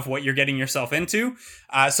warning of what you're getting yourself into.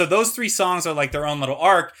 So those three songs are like their own little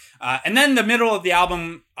arc. And then the middle of the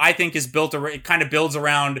album, I think, it kind of builds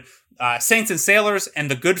around Saints and Sailors and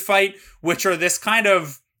The Good Fight, which are this kind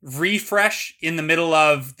of refresh in the middle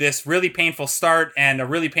of this really painful start and a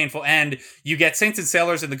really painful end. You get Saints and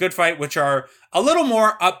Sailors and The Good Fight, which are a little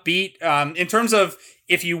more upbeat in terms of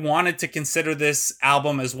if you wanted to consider this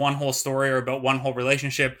album as one whole story or about one whole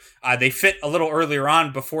relationship, they fit a little earlier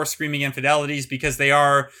on before Screaming Infidelities because they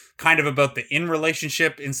are kind of about the in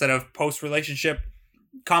relationship instead of post relationship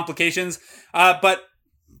complications. But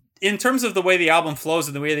in terms of the way the album flows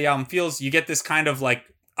and the way the album feels, you get this kind of like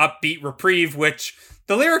upbeat reprieve, which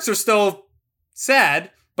the lyrics are still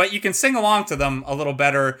sad, but you can sing along to them a little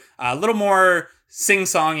better, a little more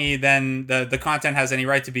sing-songy than the content has any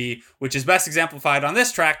right to be, which is best exemplified on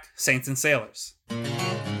this track, Saints and Sailors.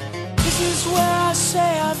 This is where I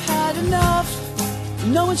say I've had enough.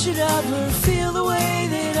 No one should ever feel the way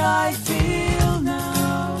that I feel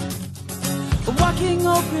now. A walking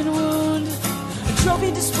open wound, a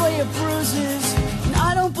trophy display of bruises, and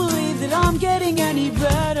I don't believe that I'm getting any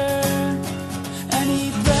better.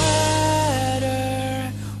 Any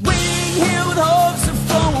better. Waiting here with hopes the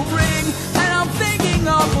phone will ring, and I'm thinking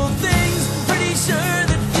awful things, pretty sure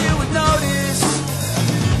that few would notice.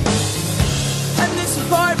 And this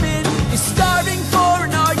apartment is starving for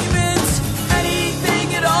an argument,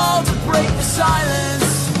 anything at all to break the silence.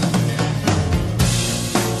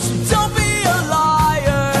 So don't be a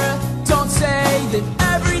liar, don't say that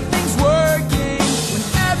everything's working when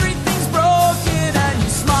everything's broken, and you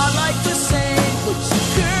smile like the saint, but you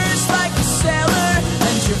curse like a sailor,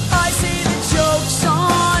 and your eyes say the joke's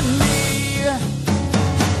on me.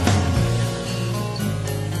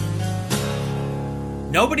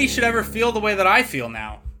 Nobody should ever feel the way that I feel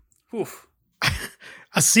now. Whew.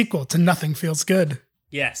 A sequel to Nothing Feels Good.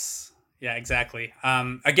 Yes. Yeah, exactly.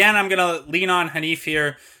 Again, I'm going to lean on Hanif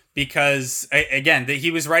here because, again,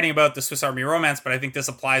 he was writing about the Swiss Army Romance, but I think this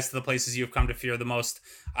applies to the places you've come to fear the most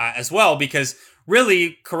as well, because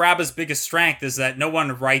really, Karaba's biggest strength is that no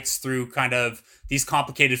one writes through kind of these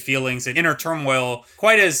complicated feelings and inner turmoil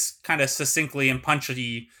quite as kind of succinctly and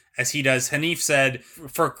punchy as he does. Hanif said,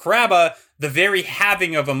 for Karaba, the very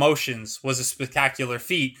having of emotions was a spectacular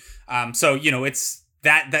feat. So, you know, it's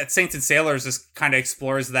that Saints and Sailors just kind of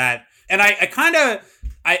explores that. And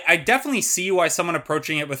I definitely see why someone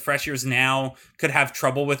approaching it with fresh ears now could have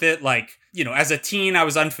trouble with it. Like, you know, as a teen, I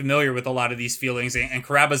was unfamiliar with a lot of these feelings, and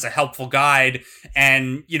Karaba's a helpful guide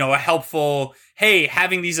and, you know, a helpful, hey,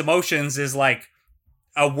 having these emotions is like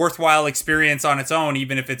a worthwhile experience on its own,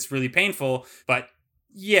 even if it's really painful. But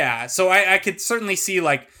yeah, so I could certainly see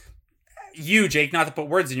like you, Jake, not to put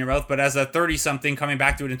words in your mouth, but as a 30-something coming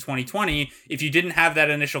back to it in 2020, if you didn't have that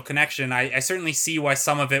initial connection, I certainly see why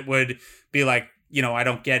some of it would be like, you know, I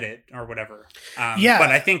don't get it or whatever. Yeah.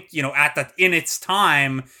 But I think, you know, in its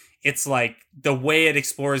time, it's like the way it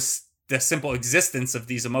explores the simple existence of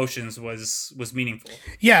these emotions was meaningful.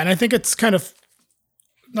 Yeah, and I think it's kind of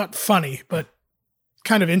not funny, but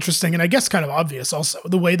kind of interesting, and I guess kind of obvious also,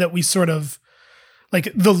 the way that we sort of, like,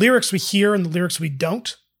 the lyrics we hear and the lyrics we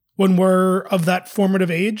don't when we're of that formative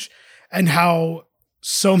age, and how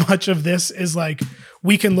so much of this is like,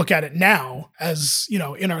 we can look at it now as, you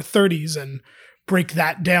know, in our 30s and break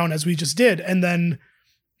that down as we just did. And then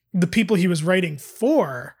the people he was writing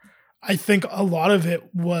for, I think a lot of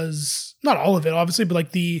it was, not all of it, obviously, but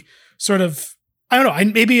like the sort of, I don't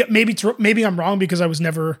know, maybe I'm wrong because I was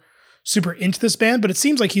never super into this band, but it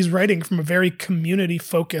seems like he's writing from a very community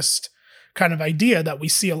focused kind of idea that we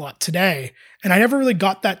see a lot today. And I never really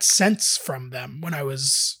got that sense from them when I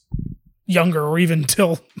was younger, or even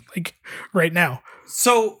till like right now.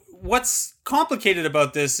 So what's complicated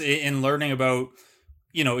about this in learning about,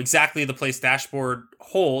 you know, exactly the place Dashboard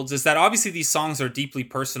holds is that obviously these songs are deeply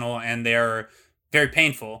personal and they're very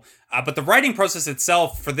painful. But the writing process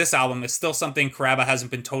itself for this album is still something Karaba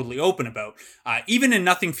hasn't been totally open about. Even in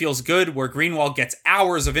Nothing Feels Good, where Greenwald gets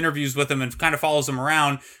hours of interviews with him and kind of follows him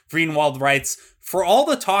around, Greenwald writes, "For all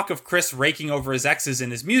the talk of Chris raking over his exes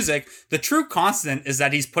in his music, the true constant is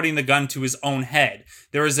that he's putting the gun to his own head.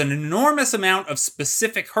 There is an enormous amount of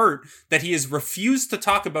specific hurt that he has refused to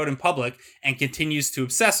talk about in public and continues to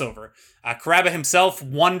obsess over." Karaba himself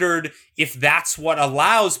wondered if that's what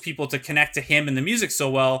allows people to connect to him and the music so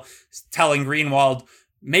well, telling Greenwald,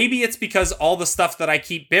 maybe it's because all the stuff that I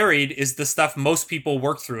keep buried is the stuff most people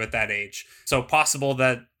work through at that age. So possible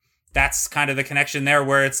that that's kind of the connection there,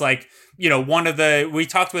 where it's like, you know, we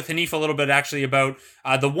talked with Hanif a little bit actually about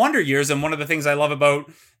the Wonder Years, and one of the things I love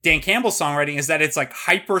about Dan Campbell's songwriting is that it's like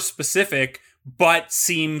hyper specific, but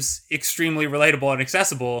seems extremely relatable and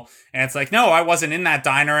accessible. And it's like, no, I wasn't in that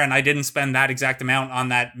diner and I didn't spend that exact amount on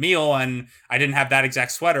that meal and I didn't have that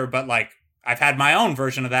exact sweater, but like I've had my own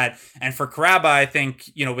version of that. And for Karaba, I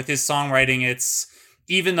think, you know, with his songwriting, it's,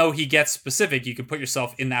 even though he gets specific, you can put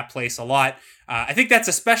yourself in that place a lot. I think that's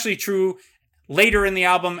especially true later in the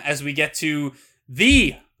album as we get to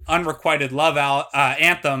the unrequited love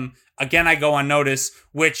anthem, Again I Go Unnoticed,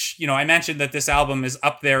 which, you know, I mentioned that this album is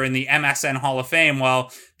up there in the MSN Hall of Fame.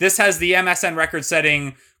 Well, this has the MSN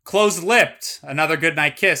record-setting Closed-Lipped, Another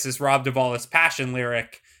Goodnight Kiss is Rob Duvall's Passion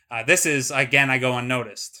lyric. This is Again I Go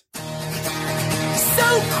Unnoticed.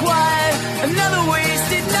 So quiet, another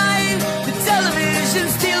wasted night. The television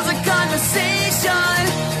steals a conversation.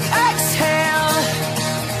 Exhale,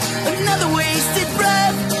 another wasted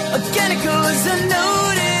breath. Again it goes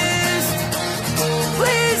unnoticed.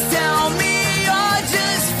 Please tell me you're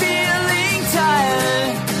just feeling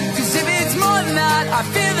tired. 'Cause if it's more than that, I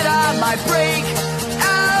fear that I might break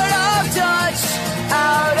out of touch,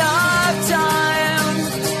 out of time.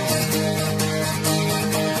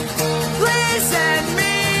 Send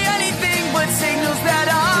me anything but signals that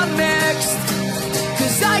are mixed.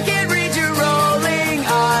 'Cause I can't read your rolling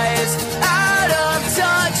eyes. Out of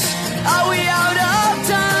touch, are we out of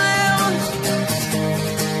time?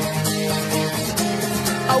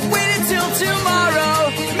 I'll wait until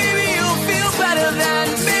tomorrow. Maybe you'll feel better then.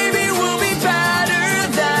 Maybe we'll be better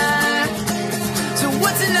then. So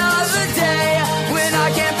what's another day when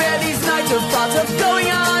I can't bear these nights of thoughts of going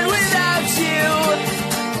on without you?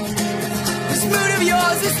 This mood of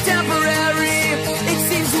yours is temporary. It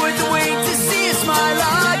seems worth the wait to see you smile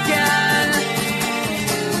again.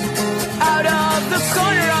 Out of the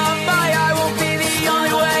corner of my eye won't be the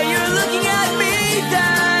only way you're looking at me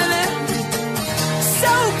then.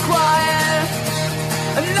 So quiet,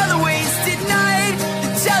 another wasted night.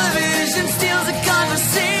 The television steals a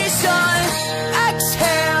conversation.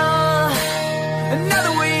 Exhale,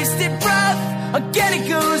 another wasted breath. Again it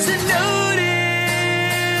goes unnoticed.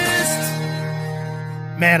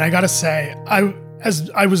 Man, I gotta say, I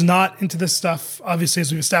was not into this stuff, obviously,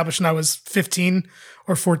 as we've established, when I was 15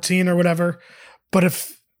 or 14 or whatever. But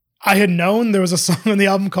if I had known there was a song on the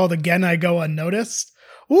album called Again I Go Unnoticed,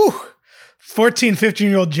 14,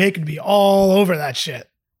 15-year-old Jake would be all over that shit.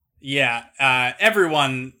 Yeah,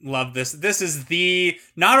 everyone loved this. This is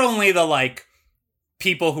not only the, like,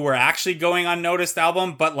 people who are actually going unnoticed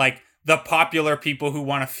album, but, like, the popular people who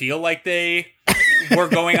want to feel like they were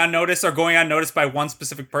going unnoticed or going unnoticed by one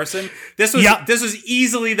specific person. This was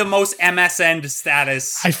easily the most MSN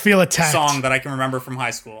status I feel attacked. Song that I can remember from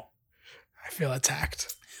high school. I feel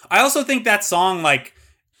attacked. I also think that song, like,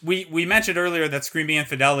 we mentioned earlier that Screaming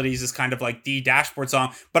Infidelities is kind of like the dashboard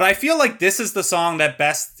song, but I feel like this is the song that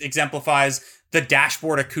best exemplifies the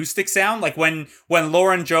dashboard acoustic sound. Like when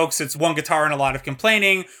Lauren jokes it's one guitar and a lot of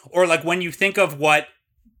complaining, or like when you think of what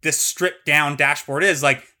this stripped down dashboard is,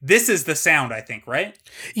 like, this is the sound, I think, right?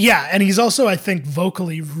 Yeah, and he's also, I think,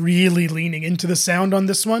 vocally really leaning into the sound on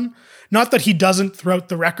this one. Not that he doesn't throughout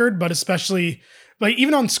the record, but especially, like,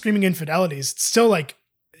 even on Screaming Infidelities, it's still like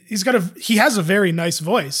he has a very nice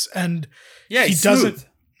voice, and yeah, he doesn't. Smooth.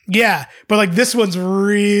 Yeah, but like this one's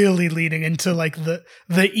really leaning into like the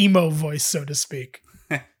emo voice, so to speak.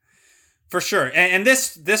 For sure. And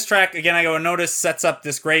this track, Again I Go Unnoticed, sets up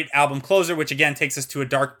this great album closer, which again takes us to a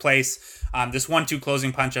dark place. This 1-2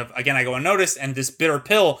 closing punch of Again I Go Unnoticed and this Bitter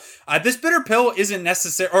Pill. This Bitter Pill isn't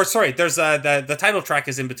necessary, or sorry, there's the title track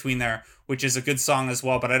is in between there, which is a good song as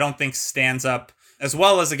well, but I don't think stands up as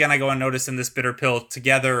well as Again I Go Unnoticed and this Bitter Pill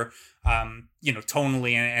together,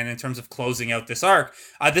 tonally and in terms of closing out this arc.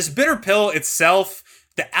 This Bitter Pill itself,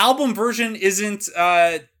 the album version isn't,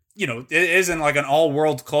 it isn't like an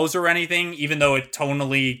all-world closer or anything, even though it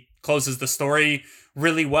tonally closes the story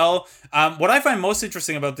really well. What I find most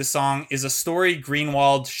interesting about this song is a story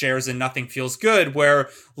Greenwald shares in Nothing Feels Good, where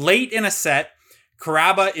late in a set,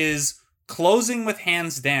 Carrabba is closing with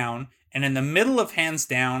Hands Down, and in the middle of Hands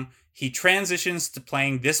Down, he transitions to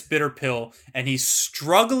playing This Bitter Pill, and he's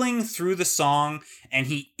struggling through the song, and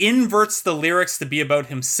he inverts the lyrics to be about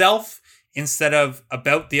himself instead of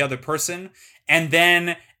about the other person. And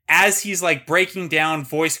then as he's like breaking down,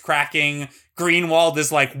 voice cracking, Greenwald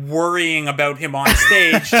is like worrying about him on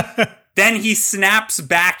stage. Then he snaps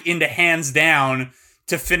back into Hands Down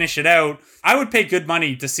to finish it out. I would pay good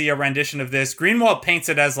money to see a rendition of this. Greenwald paints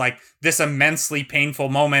it as like this immensely painful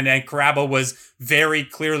moment, and Carrabba was very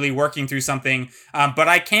clearly working through something. But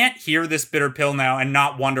I can't hear This Bitter Pill now and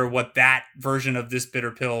not wonder what that version of This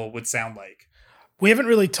Bitter Pill would sound like. We haven't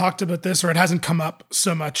really talked about this, or it hasn't come up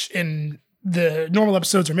so much in the normal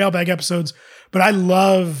episodes or mailbag episodes, but I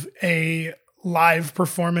love a live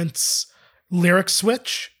performance lyric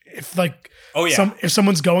switch. If like, if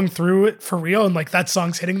someone's going through it for real and like that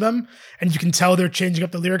song's hitting them and you can tell they're changing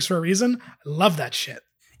up the lyrics for a reason, I love that shit.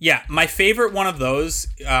 Yeah, my favorite one of those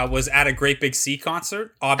was at a Great Big Sea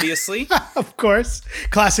concert, obviously. Of course.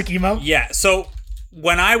 Classic emo. Yeah, so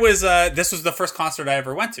when I was, this was the first concert I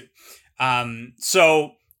ever went to.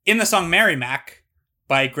 So in the song Mary Mac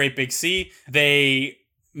by Great Big Sea, they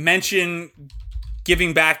mention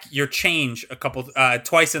giving back your change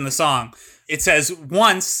twice in the song. It says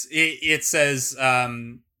once, it says,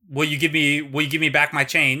 will you give me back my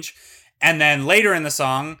change? And then later in the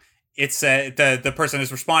song, it said the person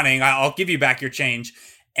is responding, I'll give you back your change.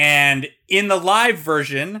 And in the live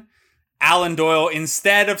version, Alan Doyle,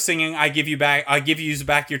 instead of singing I'll give you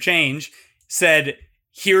back your change, said,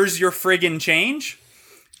 here's your friggin' change.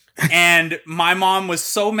 And my mom was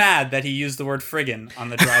so mad that he used the word friggin' on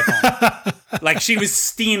the drive home. Like, she was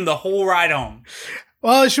steamed the whole ride home.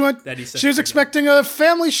 Well, she was friggin'. expecting a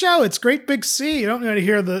family show. It's Great Big Sea. You don't need to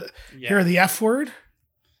hear the F word.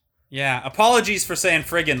 Yeah, apologies for saying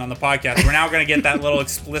friggin' on the podcast. We're now going to get that little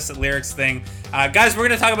explicit lyrics thing. Guys, we're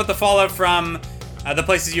going to talk about the fallout from the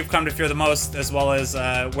places you've come to fear the most, as well as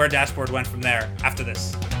where Dashboard went from there after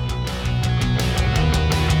this.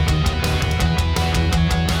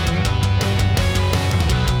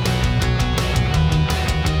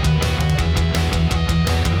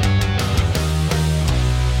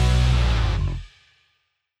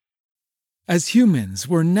 As humans,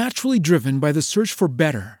 we're naturally driven by the search for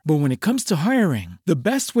better. But when it comes to hiring, the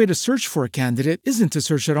best way to search for a candidate isn't to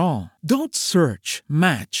search at all. Don't search,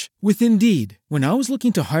 match with Indeed. When I was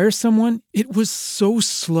looking to hire someone, it was so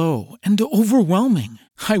slow and overwhelming.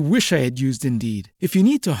 I wish I had used Indeed. If you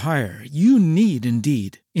need to hire, you need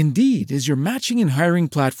Indeed. Indeed is your matching and hiring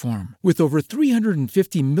platform with over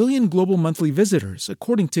 350 million global monthly visitors,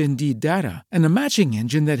 according to Indeed data, and a matching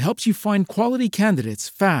engine that helps you find quality candidates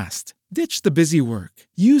fast. Ditch the busy work.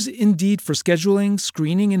 Use Indeed for scheduling,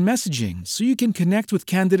 screening, and messaging so you can connect with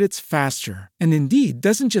candidates faster. And Indeed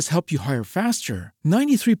doesn't just help you hire faster.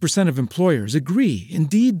 93% of employers agree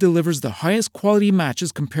Indeed delivers the highest quality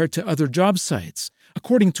matches compared to other job sites,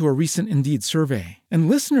 according to a recent Indeed survey. And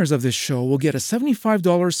listeners of this show will get a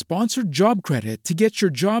 $75 sponsored job credit to get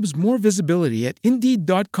your jobs more visibility at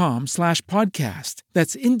Indeed.com/podcast.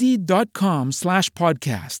 That's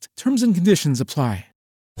Indeed.com/podcast. Terms and conditions apply.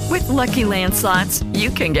 With Lucky Land Slots, you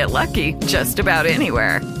can get lucky just about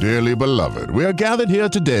anywhere. Dearly beloved, we are gathered here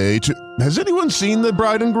today to... Has anyone seen the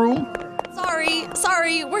bride and groom?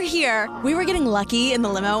 Sorry, we're here. We were getting lucky in the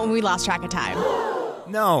limo and we lost track of time.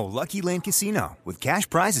 No, Lucky Land Casino, with cash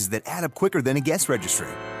prizes that add up quicker than a guest registry.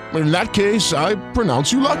 In that case, I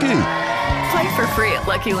pronounce you lucky. Play for free at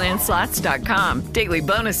LuckyLandSlots.com. Daily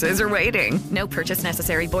bonuses are waiting. No purchase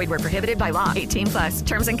necessary. Void where prohibited by law. 18+.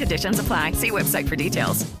 Terms and conditions apply. See website for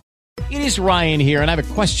details. It is Ryan here, and I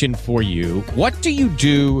have a question for you. What do you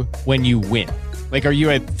do when you win? Like, are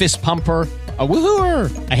you a fist pumper, a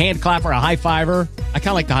woohooer, a hand clapper, a high fiver? I kind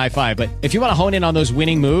of like the high five, but if you want to hone in on those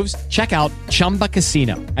winning moves, check out Chumba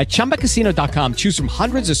Casino. At ChumbaCasino.com, choose from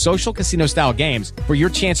hundreds of social casino-style games for your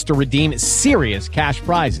chance to redeem serious cash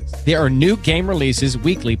prizes. There are new game releases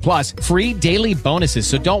weekly, plus free daily bonuses,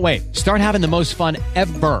 so don't wait. Start having the most fun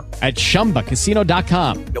ever at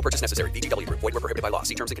ChumbaCasino.com. No purchase necessary. VGW. Void where prohibited by law.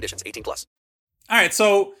 See terms and conditions. 18+. All right,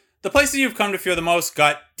 so the places you've come to fear the most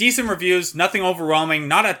got decent reviews, nothing overwhelming,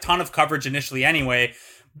 not a ton of coverage initially anyway,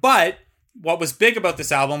 but what was big about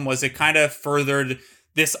this album was it kind of furthered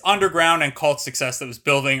this underground and cult success that was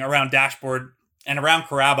building around Dashboard and around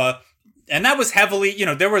Carrabba. And that was heavily,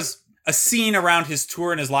 there was a scene around his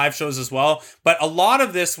tour and his live shows as well. But a lot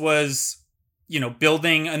of this was,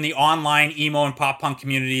 building in the online emo and pop punk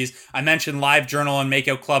communities. I mentioned Live Journal and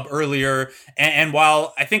Makeout Club earlier. And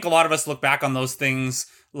while I think a lot of us look back on those things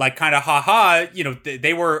like kind of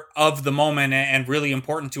they were of the moment and really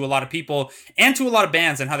important to a lot of people and to a lot of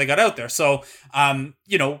bands and how they got out there. So,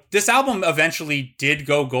 this album eventually did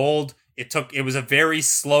go gold. It was a very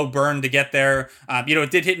slow burn to get there. It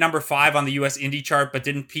did hit number 5 on the US indie chart, but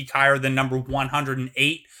didn't peak higher than number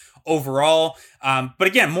 108 overall. But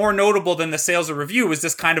again, more notable than the sales or review was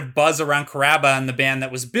this kind of buzz around Carrabba and the band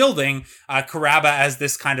that was building Carrabba as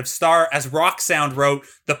this kind of star. As Rock Sound wrote,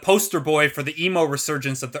 the poster boy for the emo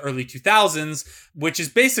resurgence of the early 2000s, which is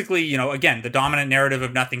basically, again, the dominant narrative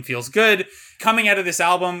of Nothing Feels Good. Coming out of this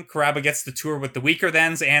album, Carrabba gets to tour with the Weaker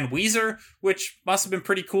Thans and Weezer, which must have been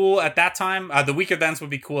pretty cool at that time. The Weaker Thans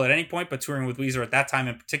would be cool at any point, but touring with Weezer at that time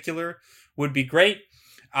in particular would be great.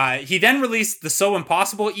 He then released the So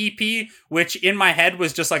Impossible EP, which in my head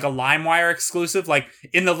was just like a LimeWire exclusive. Like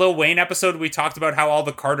in the Lil Wayne episode, we talked about how all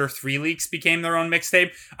the Carter 3 leaks became their own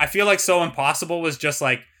mixtape. I feel like So Impossible was just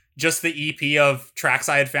the EP of tracks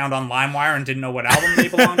I had found on LimeWire and didn't know what album they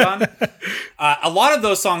belonged on. A lot of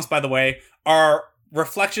those songs, by the way, are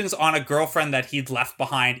reflections on a girlfriend that he'd left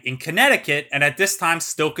behind in Connecticut, and at this time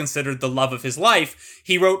still considered the love of his life.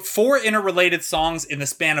 He wrote 4 interrelated songs in the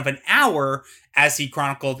span of an hour, as he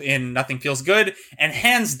chronicled in Nothing Feels Good, and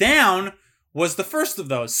Hands Down was the first of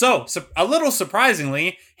those. So a little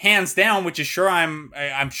surprisingly, Hands Down, which is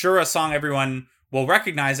I'm sure a song everyone will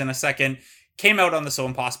recognize in a second, came out on the So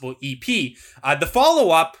Impossible EP. The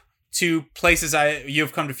follow-up to Places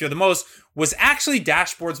You've Come to Fear the Most was actually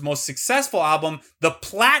Dashboard's most successful album, the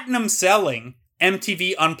platinum-selling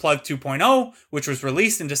MTV Unplugged 2.0, which was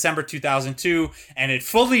released in December 2002, and it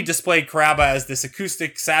fully displayed Carrabba as this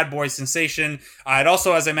acoustic sad boy sensation. It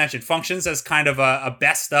also, as I mentioned, functions as kind of a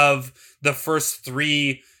best of the first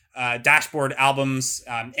 3 Dashboard albums,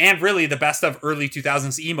 and really the best of early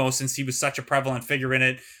 2000s emo, since he was such a prevalent figure in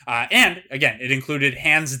it. And again, it included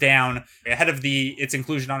Hands Down ahead of its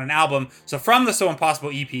inclusion on an album. So from the So Impossible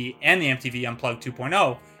EP and the MTV Unplugged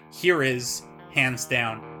 2.0, here is Hands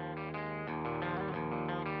Down.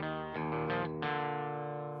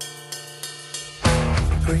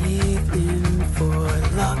 Breathe in for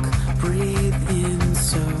luck, breathe in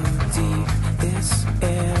so deep. This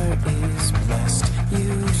air is blessed,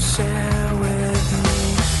 you share with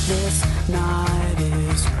me. This night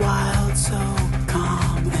is wild, so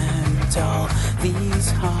calm and dull.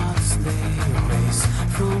 These hearts, they race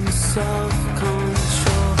from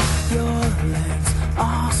self-control. Your legs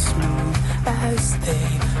are smooth as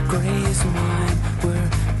they graze mine. We're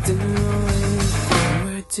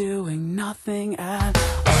doing nothing at all.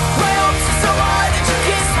 My hopes are so high that your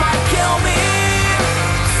kiss might kill me.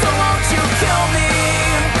 So won't you kill me?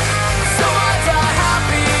 So I die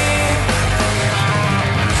happy.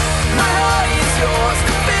 My heart is yours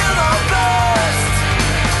to feel or burst,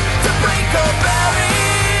 to break or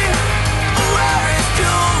bury. Where is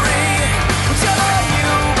jewelry? Whichever you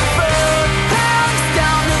prefer. Hands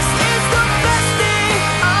down, this is the best thing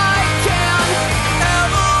I can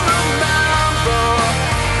ever remember.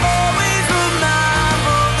 Always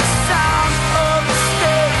remember the sound of the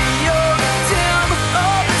stereo, dim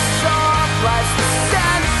of the sharp lights, the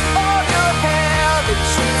scent of your hair, the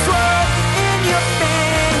you twirl in your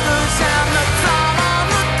fingers, and the time on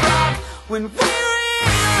the clock when we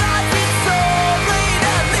realize it's all late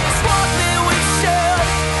and this one that we share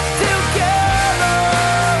together.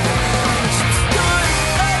 You stood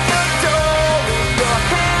at your door with your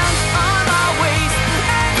hands on my waist,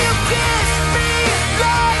 and you kissed me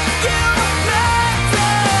like you meant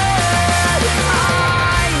it.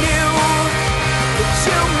 I knew that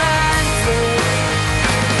you meant it,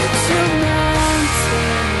 that you meant it.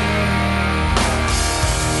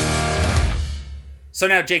 So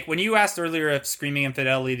now, Jake, when you asked earlier if Screaming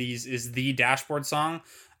Infidelities is the Dashboard song,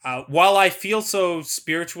 while I feel so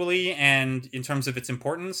spiritually and in terms of its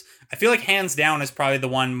importance, I feel like Hands Down is probably the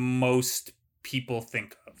one most people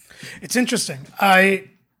think of. It's interesting. I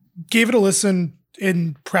gave it a listen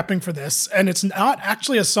in prepping for this, and it's not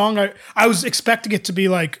actually a song I was expecting it to be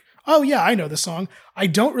like, oh yeah, I know the song. I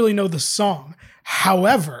don't really know the song.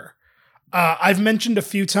 However, I've mentioned a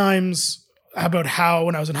few times about how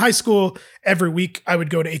when I was in high school, every week I would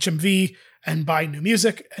go to HMV and buy new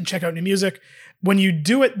music and check out new music. When you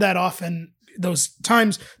do it that often, those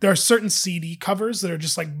times, there are certain CD covers that are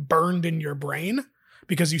just like burned in your brain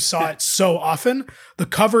because you saw it so often. The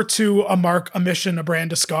cover to A Mark, A Mission, A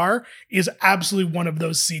Brand, A Scar is absolutely one of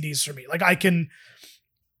those CDs for me. Like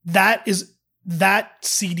that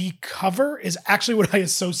CD cover is actually what I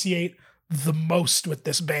associate the most with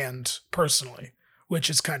this band personally, which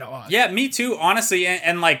is kind of odd. Yeah, me too, honestly.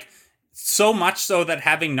 And like, so much so that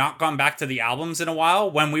having not gone back to the albums in a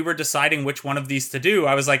while, when we were deciding which one of these to do,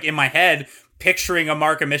 I was like in my head picturing A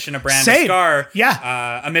Mark, A Mission, A Brand, A Scar.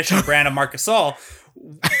 Yeah. A Mission, A Brand, A Mark, A Sol.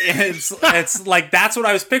 It's like, that's what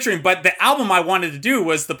I was picturing. But the album I wanted to do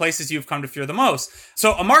was The Places You've Come to Fear the Most.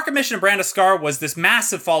 So A Mark, A Mission, A Brand, A Scar was this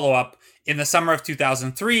massive follow-up in the summer of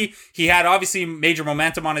 2003. He had obviously major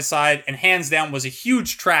momentum on his side, and Hands Down was a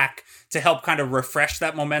huge track to help kind of refresh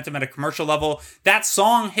that momentum at a commercial level. That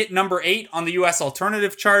song hit number 8 on the US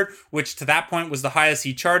alternative chart, which to that point was the highest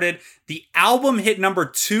he charted. The album hit number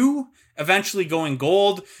 2, eventually going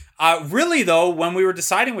gold. Really though, when we were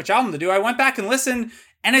deciding which album to do, I went back and listened,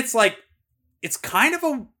 and it's like, it's kind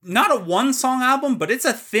of not a one song album, but it's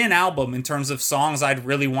a thin album in terms of songs I'd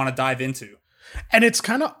really want to dive into. And it's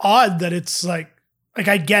kind of odd that it's like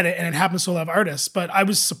I get it, and it happens to a lot of artists, but I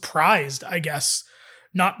was surprised, I guess,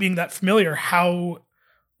 not being that familiar, how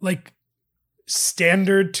like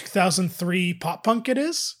standard 2003 pop punk it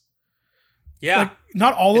is. Yeah. Like,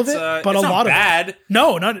 not all of it, but a lot of bad. it.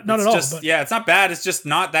 No, not at all. But yeah, it's not bad. It's just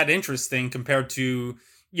not that interesting compared to,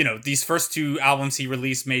 these first 2 albums he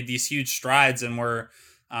released made these huge strides and were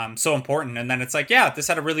so important. And then it's like, yeah, this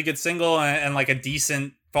had a really good single and like a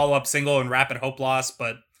decent follow-up single and Rapid Hope Loss,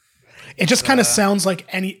 but it just kind of sounds like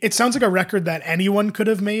a record that anyone could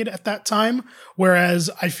have made at that time. Whereas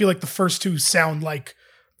I feel like the first 2 sound like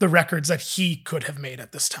the records that he could have made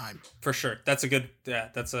at this time. For sure. That's a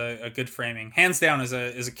good framing. Hands Down is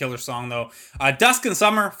a killer song though. Dusk and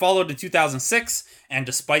Summer followed in 2006, and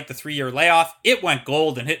despite the 3-year layoff, it went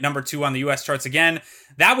gold and hit number 2 on the US charts again.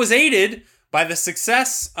 That was aided by the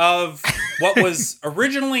success of what was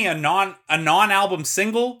originally a non-album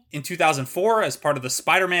single in 2004 as part of the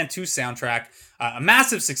Spider-Man 2 soundtrack, a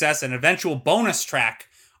massive success, an eventual bonus track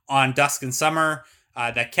on Dusk and Summer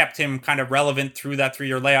that kept him kind of relevant through that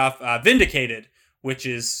 3-year layoff, Vindicated, which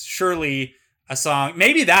is surely a song.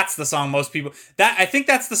 Maybe that's the song most people I think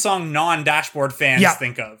that's the song non-Dashboard fans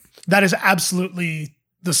think of. That is absolutely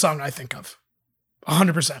the song I think of.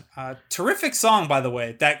 100%. Terrific song, by the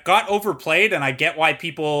way, that got overplayed, and I get why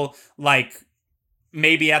people like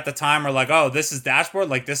maybe at the time are like, oh, this is Dashboard,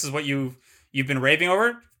 like this is what you've been raving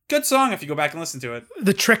over. Good song if you go back and listen to it.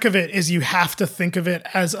 The trick of it is you have to think of it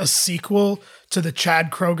as a sequel to the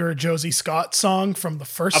Chad Kroeger, Josie Scott song from the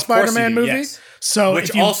first Spider-Man movie. Yes. So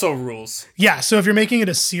which also rules. Yeah, so if you're making it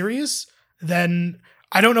a series, then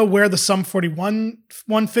I don't know where the Sum 41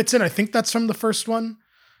 one fits in. I think that's from the first one.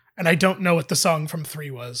 And I don't know what the song from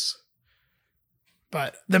 3 was.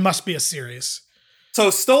 But there must be a series. So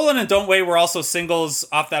Stolen and Don't Wait were also singles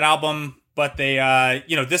off that album, but they,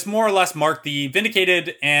 this more or less marked the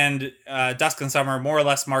Vindicated and Dusk and Summer more or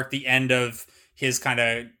less marked the end of his kind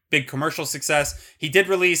of big commercial success. He did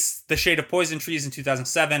release The Shade of Poison Trees in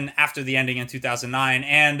 2007, after the ending in 2009,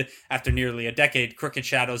 and after nearly a decade, Crooked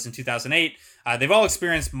Shadows in 2008. They've all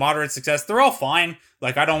experienced moderate success. They're all fine.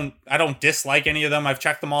 Like I don't dislike any of them. I've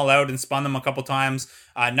checked them all out and spun them a couple times.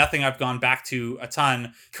 Nothing I've gone back to a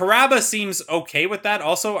ton. Caraba seems okay with that.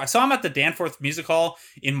 Also, I saw him at the Danforth Music Hall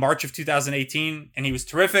in March of 2018, and he was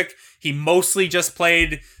terrific. He mostly just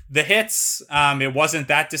played the hits. It wasn't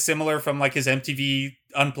that dissimilar from like his MTV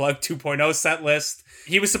Unplugged 2.0 set list.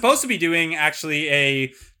 He was supposed to be doing actually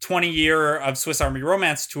a 20-year of Swiss Army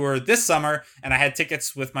Romance tour this summer, and I had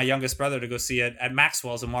tickets with my youngest brother to go see it at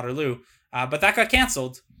Maxwell's in Waterloo. But that got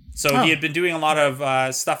canceled. So he had been doing a lot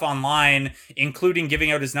of stuff online, including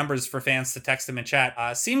giving out his numbers for fans to text him and chat.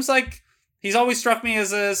 Seems like he's always struck me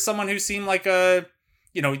as someone who seemed like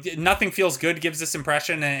Nothing Feels Good gives this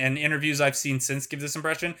impression, and interviews I've seen since give this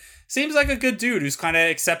impression. Seems like a good dude who's kind of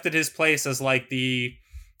accepted his place as like the,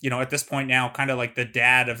 at this point now, kind of like the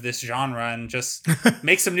dad of this genre, and just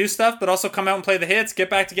make some new stuff, but also come out and play the hits, get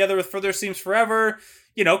back together with Further Seems Forever,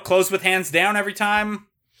 close with Hands Down every time.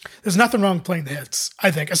 There's nothing wrong with playing the hits, I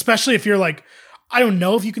think, especially if you're like, I don't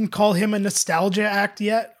know if you can call him a nostalgia act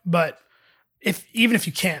yet, but even if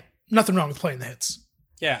you can't, nothing wrong with playing the hits.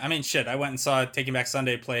 Yeah, I mean, shit, I went and saw Taking Back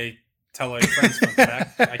Sunday play Tell All Your Friends front to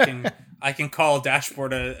back. I can call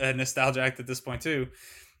Dashboard a nostalgia act at this point too.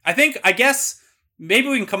 I guess maybe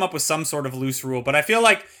we can come up with some sort of loose rule, but I feel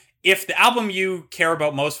like if the album you care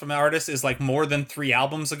about most from the artist is like more than 3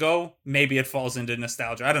 albums ago, maybe it falls into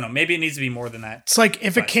nostalgia. I don't know. Maybe it needs to be more than that. It's like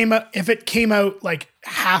if it came out like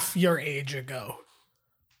half your age ago.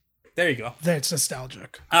 There you go. Then it's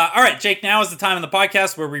nostalgic. All right, Jake, now is the time in the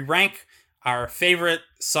podcast where we rank our favorite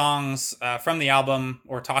songs from the album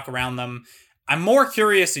or talk around them. I'm more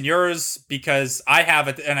curious in yours because I have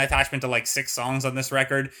an attachment to like 6 songs on this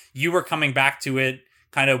record. You were coming back to it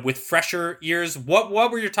kind of with fresher ears. What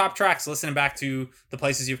were your top tracks listening back to the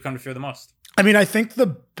places you've come to fear the most? I mean, I think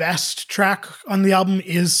the best track on the album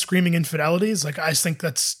is Screaming Infidelities. Like, I think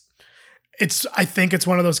I think it's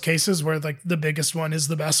one of those cases where like the biggest one is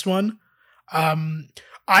the best one.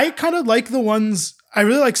 I kind of like the ones, I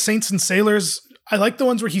really like Saints and Sailors. I like the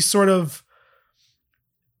ones where he sort of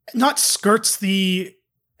not skirts the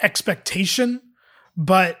expectation,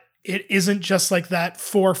 but it isn't just like that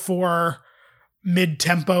 4/4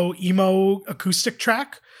 mid-tempo emo acoustic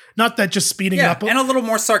track. Not that just speeding up. And a little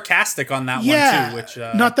more sarcastic on that one too. Which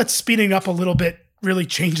not that speeding up a little bit really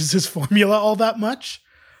changes his formula all that much.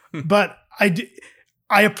 But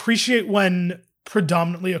I appreciate when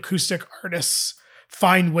predominantly acoustic artists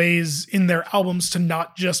find ways in their albums to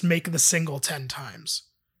not just make the single 10 times.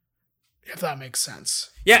 If that makes sense.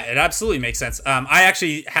 Yeah, it absolutely makes sense. I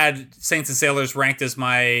actually had Saints and Sailors ranked as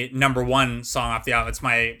my number 1 song off the album. It's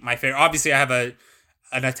my favorite. Obviously, I have an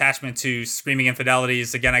attachment to Screaming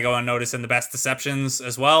Infidelities. Again, I go unnoticed, and The Best Deceptions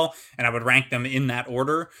as well, and I would rank them in that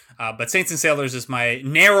order. But Saints and Sailors is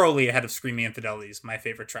narrowly ahead of Screaming Infidelities, my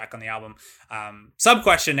favorite track on the album. Sub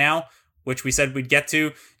question now. which we said we'd get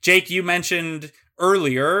to. Jake, you mentioned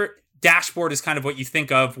earlier, dashboard is kind of what you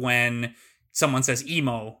think of when someone says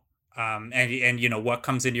emo, and you know, what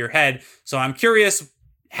comes into your head. So I'm curious,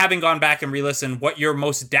 having gone back and re-listened, what your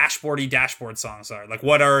most dashboard songs are. Like,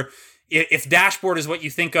 what are, if dashboard is what you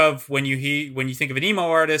think of when you think of an emo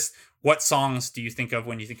artist, what songs do you think of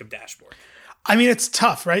when you think of dashboard? I mean, it's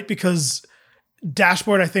tough, right? Because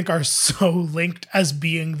dashboard, I think, are so linked as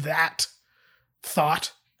being that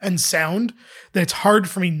thought and sound that it's hard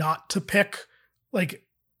for me not to pick like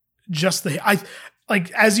just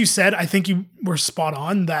as you said, I think you were spot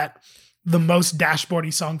on that the most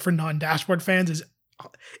dashboardy song for non-dashboard fans is,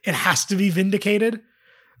 it has to be Vindicated.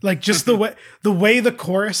 Like, just the way the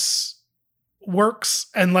chorus works,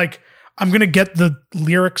 and like, I'm going to get the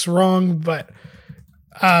lyrics wrong, but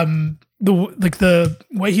the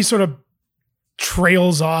way he sort of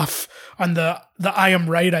trails off on the I am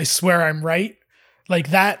right, I swear I'm right. Like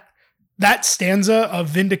that stanza of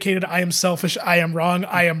Vindicated, I am selfish, I am wrong,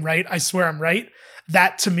 I am right, I swear I'm right.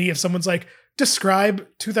 That, to me, if someone's like, describe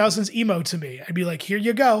 2000s emo to me, I'd be like, here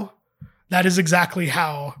you go. That is exactly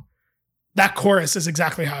how, that chorus is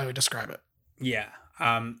exactly how I would describe it. Yeah.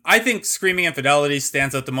 I think Screaming Infidelity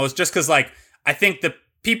stands out the most, just because, like, I think the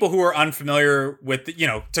people who are unfamiliar with, you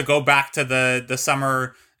know, to go back to the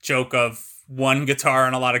summer joke of one guitar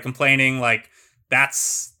and a lot of complaining, like,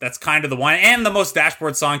 that's kind of the one. And the most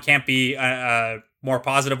dashboard song can't be a more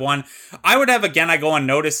positive one. I would have Again I Go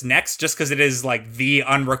Unnoticed next, just because it is like the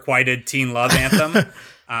unrequited teen love anthem.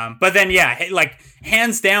 But then, yeah, like,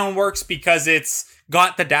 hands down works because it's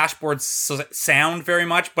got the dashboard sound very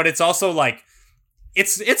much, but it's also like,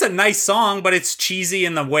 it's a nice song, but it's cheesy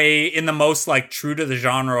in the most like true to the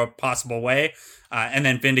genre possible way. And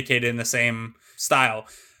then Vindicated in the same style.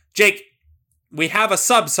 Jake, we have a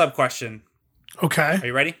sub question. Okay. Are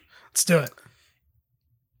you ready? Let's do it.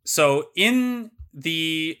 So in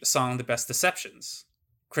the song The Best Deceptions,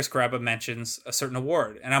 Chris Carrabba mentions a certain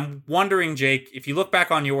award. And I'm wondering, Jake, if you look back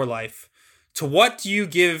on your life, to what do you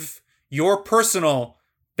give your personal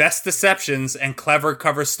Best Deceptions and Clever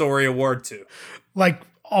Cover Story award to? Like,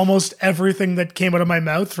 almost everything that came out of my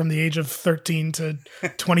mouth from the age of 13 to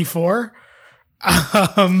 24.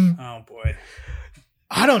 Oh boy.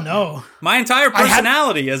 I don't know. My entire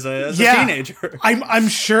personality as a teenager. I'm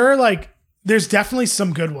sure, like, there's definitely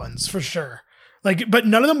some good ones for sure. Like, but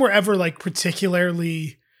none of them were ever like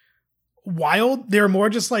particularly wild. They were more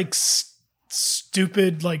just like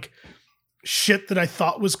stupid, like, shit that I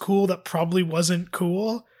thought was cool that probably wasn't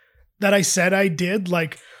cool that I said I did.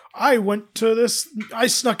 Like, I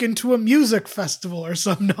snuck into a music festival or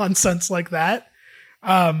some nonsense like that.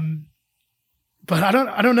 But I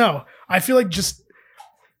don't know. I feel like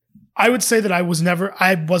I would say that I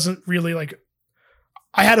wasn't really like,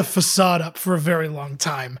 I had a facade up for a very long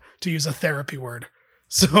time, to use a therapy word.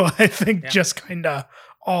 So I think just kind of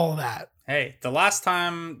all that. Hey, the last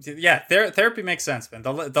time, therapy makes sense, man.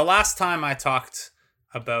 The last time I talked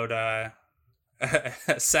about a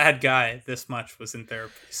sad guy this much was in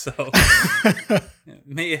therapy. So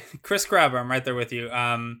me, Chris Carrabba, I'm right there with you.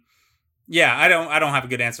 I don't have a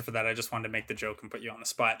good answer for that. I just wanted to make the joke and put you on the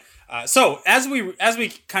spot. So as we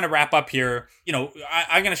kind of wrap up here, you know,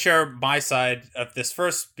 I'm going to share my side of this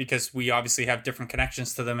first, because we obviously have different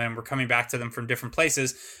connections to them and we're coming back to them from different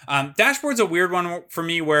places. Dashboard's a weird one for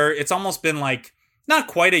me, where it's almost been like, not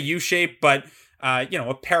quite a U shape, but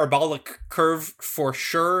a parabolic curve for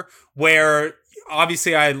sure, where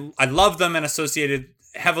obviously I love them and associated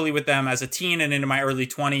heavily with them as a teen and into my early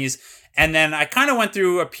 20s. And then I kind of went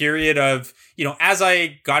through a period of, you know, as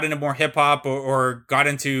I got into more hip hop or got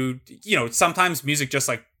into, you know, sometimes music, just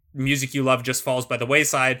like music you love, just falls by the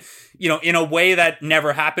wayside, you know, in a way that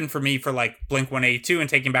never happened for me for like Blink-182 and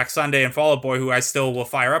Taking Back Sunday and Fall Out Boy, who I still will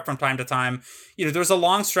fire up from time to time. You know, there was a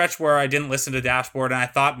long stretch where I didn't listen to Dashboard and I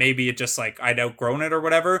thought maybe it just like I'd outgrown it or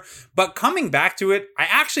whatever. But coming back to it, I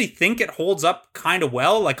actually think it holds up kind of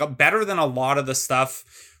well, like better than a lot of the stuff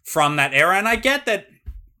from that era. And I get that,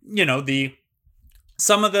 you know,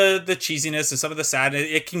 some of the cheesiness and some of the sadness,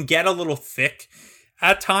 it can get a little thick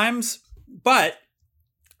at times, but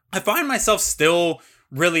I find myself still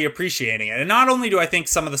really appreciating it. And not only do I think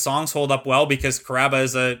some of the songs hold up well, because Carrabba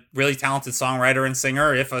is a really talented songwriter and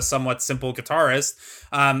singer, if a somewhat simple guitarist,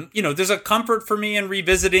 you know, there's a comfort for me in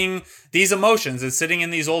revisiting these emotions and sitting in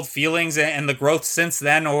these old feelings and the growth since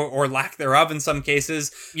then, or lack thereof in some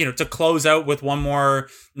cases. You know, to close out with one more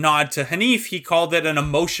nod to Hanif, he called it an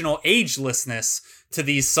emotional agelessness to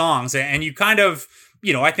these songs. And you kind of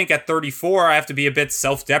I think at 34, I have to be a bit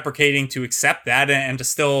self-deprecating to accept that and to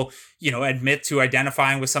still, admit to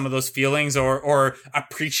identifying with some of those feelings or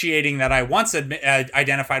appreciating that I once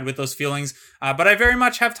identified with those feelings. But I very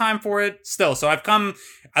much have time for it still. So I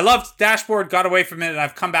loved Dashboard, got away from it, and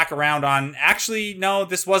I've come back around on, actually, no,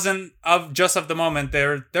 this wasn't of the moment.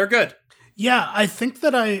 They're good. Yeah, I think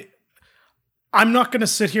that I'm not going to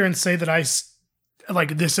sit here and say that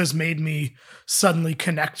this has made me suddenly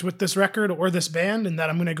connect with this record or this band and that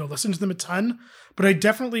I'm going to go listen to them a ton, but I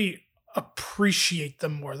definitely appreciate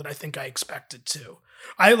them more than I think I expected to.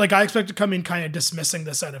 I expect to come in kind of dismissing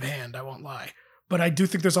this out of hand, I won't lie, but I do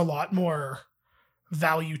think there's a lot more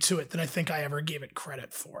value to it than I think I ever gave it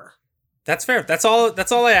credit for. That's fair. That's all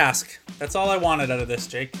I ask. That's all I wanted out of this,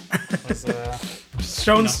 Jake. Was,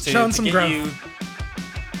 showing some growth.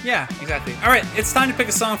 Yeah, exactly. All right, it's time to pick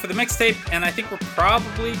a song for the mixtape, and I think we're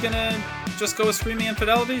probably gonna just go with Screaming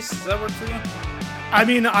Infidelities. Does that work for you? I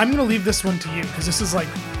mean, I'm gonna leave this one to you because this is like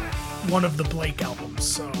one of the Blake albums,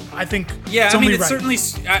 so I think. Yeah, it's certainly.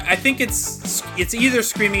 I think it's either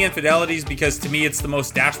Screaming Infidelities because to me it's the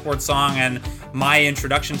most Dashboard song and my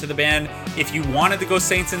introduction to the band. If you wanted to go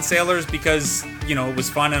Saints and Sailors because it was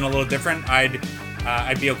fun and a little different, I'd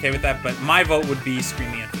be okay with that. But my vote would be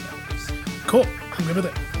Screaming Infidelities. Cool, I'm good with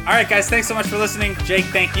it. All right, guys, thanks so much for listening. Jake,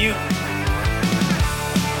 thank you.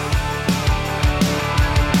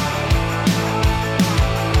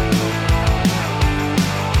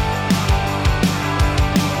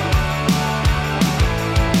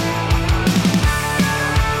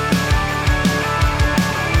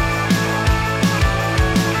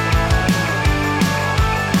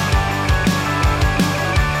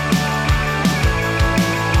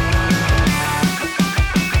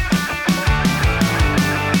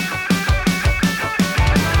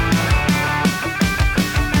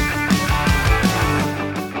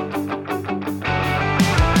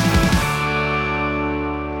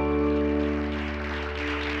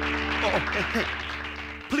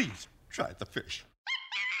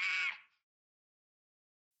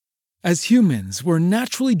 As humans, we're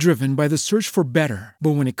naturally driven by the search for better.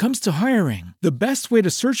 But when it comes to hiring, the best way to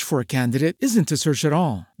search for a candidate isn't to search at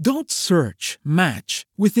all. Don't search, match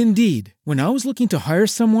with Indeed. When I was looking to hire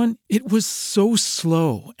someone, it was so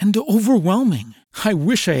slow and overwhelming. I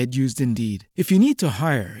wish I had used Indeed. If you need to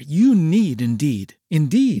hire, you need Indeed.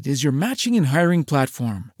 Indeed is your matching and hiring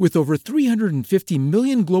platform with over 350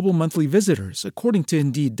 million global monthly visitors, according to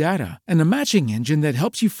Indeed data, and a matching engine that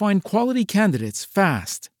helps you find quality candidates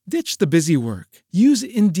fast. Ditch the busy work. Use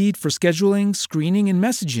Indeed for scheduling, screening, and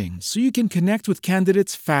messaging so you can connect with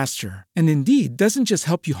candidates faster. And Indeed doesn't just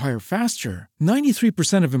help you hire faster.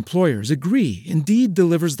 93% of employers agree Indeed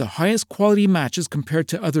delivers the highest quality matches compared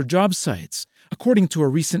to other job sites, according to a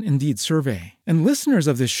recent Indeed survey. And listeners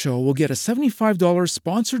of this show will get a $75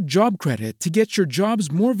 sponsored job credit to get your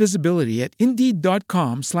jobs more visibility at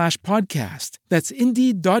Indeed.com/podcast. That's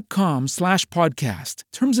Indeed.com/podcast.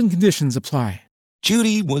 Terms and conditions apply.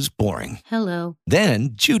 Judy was boring. Hello.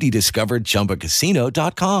 Then Judy discovered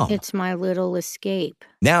ChumbaCasino.com. It's my little escape.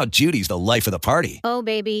 Now Judy's the life of the party. Oh,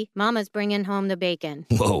 baby, mama's bringing home the bacon.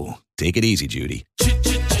 Whoa, take it easy, Judy.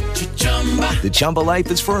 The Chumba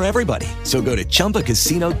life is for everybody. So go to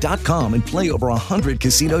ChumbaCasino.com and play over 100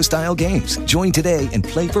 casino-style games. Join today and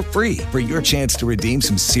play for free for your chance to redeem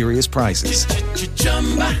some serious prizes.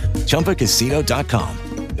 ChumbaCasino.com.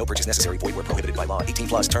 No purchase necessary. Void where prohibited by law.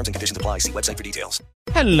 18+ terms and conditions apply. See website for details.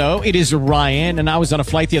 Hello, it is Ryan, and I was on a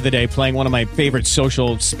flight the other day playing one of my favorite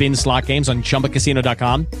social spin slot games on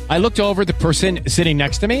ChumbaCasino.com. I looked over at the person sitting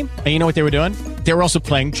next to me, and you know what they were doing? They were also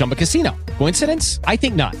playing Chumba Casino. Coincidence? I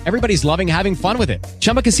think not. Everybody's loving having fun with it.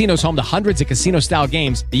 Chumba Casino is home to hundreds of casino-style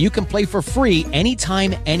games that you can play for free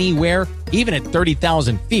anytime, anywhere, even at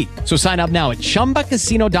 30,000 feet. So sign up now at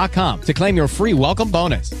ChumbaCasino.com to claim your free welcome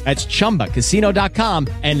bonus. That's ChumbaCasino.com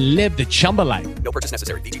and live the Chumba life. No purchase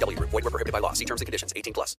necessary. VGW. Void where prohibited by law. See terms and conditions.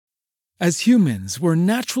 18+. As humans, we're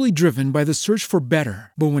naturally driven by the search for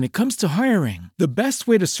better. But when it comes to hiring, the best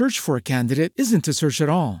way to search for a candidate isn't to search at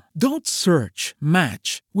all. Don't search,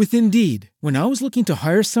 match with Indeed. When I was looking to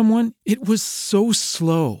hire someone, it was so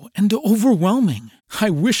slow and overwhelming.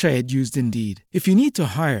 I wish I had used Indeed. If you need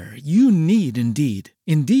to hire, you need Indeed.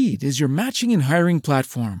 Indeed is your matching and hiring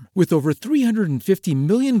platform with over 350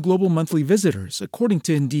 million global monthly visitors, according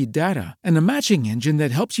to Indeed data, and a matching engine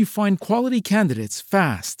that helps you find quality candidates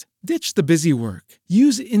fast. Ditch the busy work.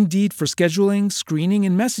 Use Indeed for scheduling, screening,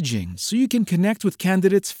 and messaging so you can connect with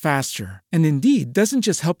candidates faster. And Indeed doesn't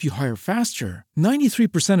just help you hire faster.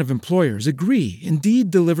 93% of employers agree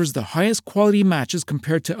Indeed delivers the highest quality matches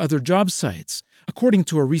compared to other job sites, according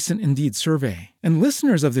to a recent Indeed survey. And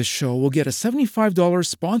listeners of this show will get a $75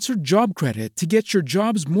 sponsored job credit to get your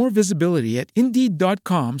jobs more visibility at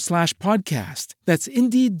Indeed.com/podcast. That's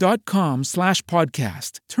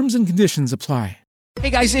Indeed.com/podcast. Terms and conditions apply. Hey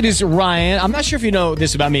guys, it is Ryan. I'm not sure if you know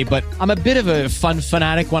this about me, but I'm a bit of a fun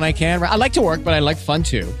fanatic when I can. I like to work, but I like fun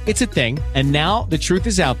too. It's a thing. And now the truth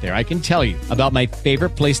is out there. I can tell you about my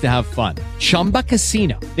favorite place to have fun. Chumba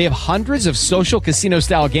Casino. They have hundreds of social casino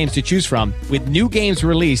style games to choose from with new games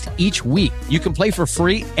released each week. You can play for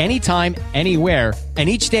free anytime, anywhere. And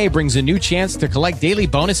each day brings a new chance to collect daily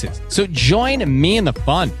bonuses. So join me in the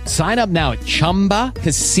fun. Sign up now at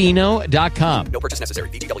ChumbaCasino.com. No purchase necessary.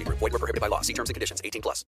 VGW. Void where prohibited by law. See terms and conditions. 18+.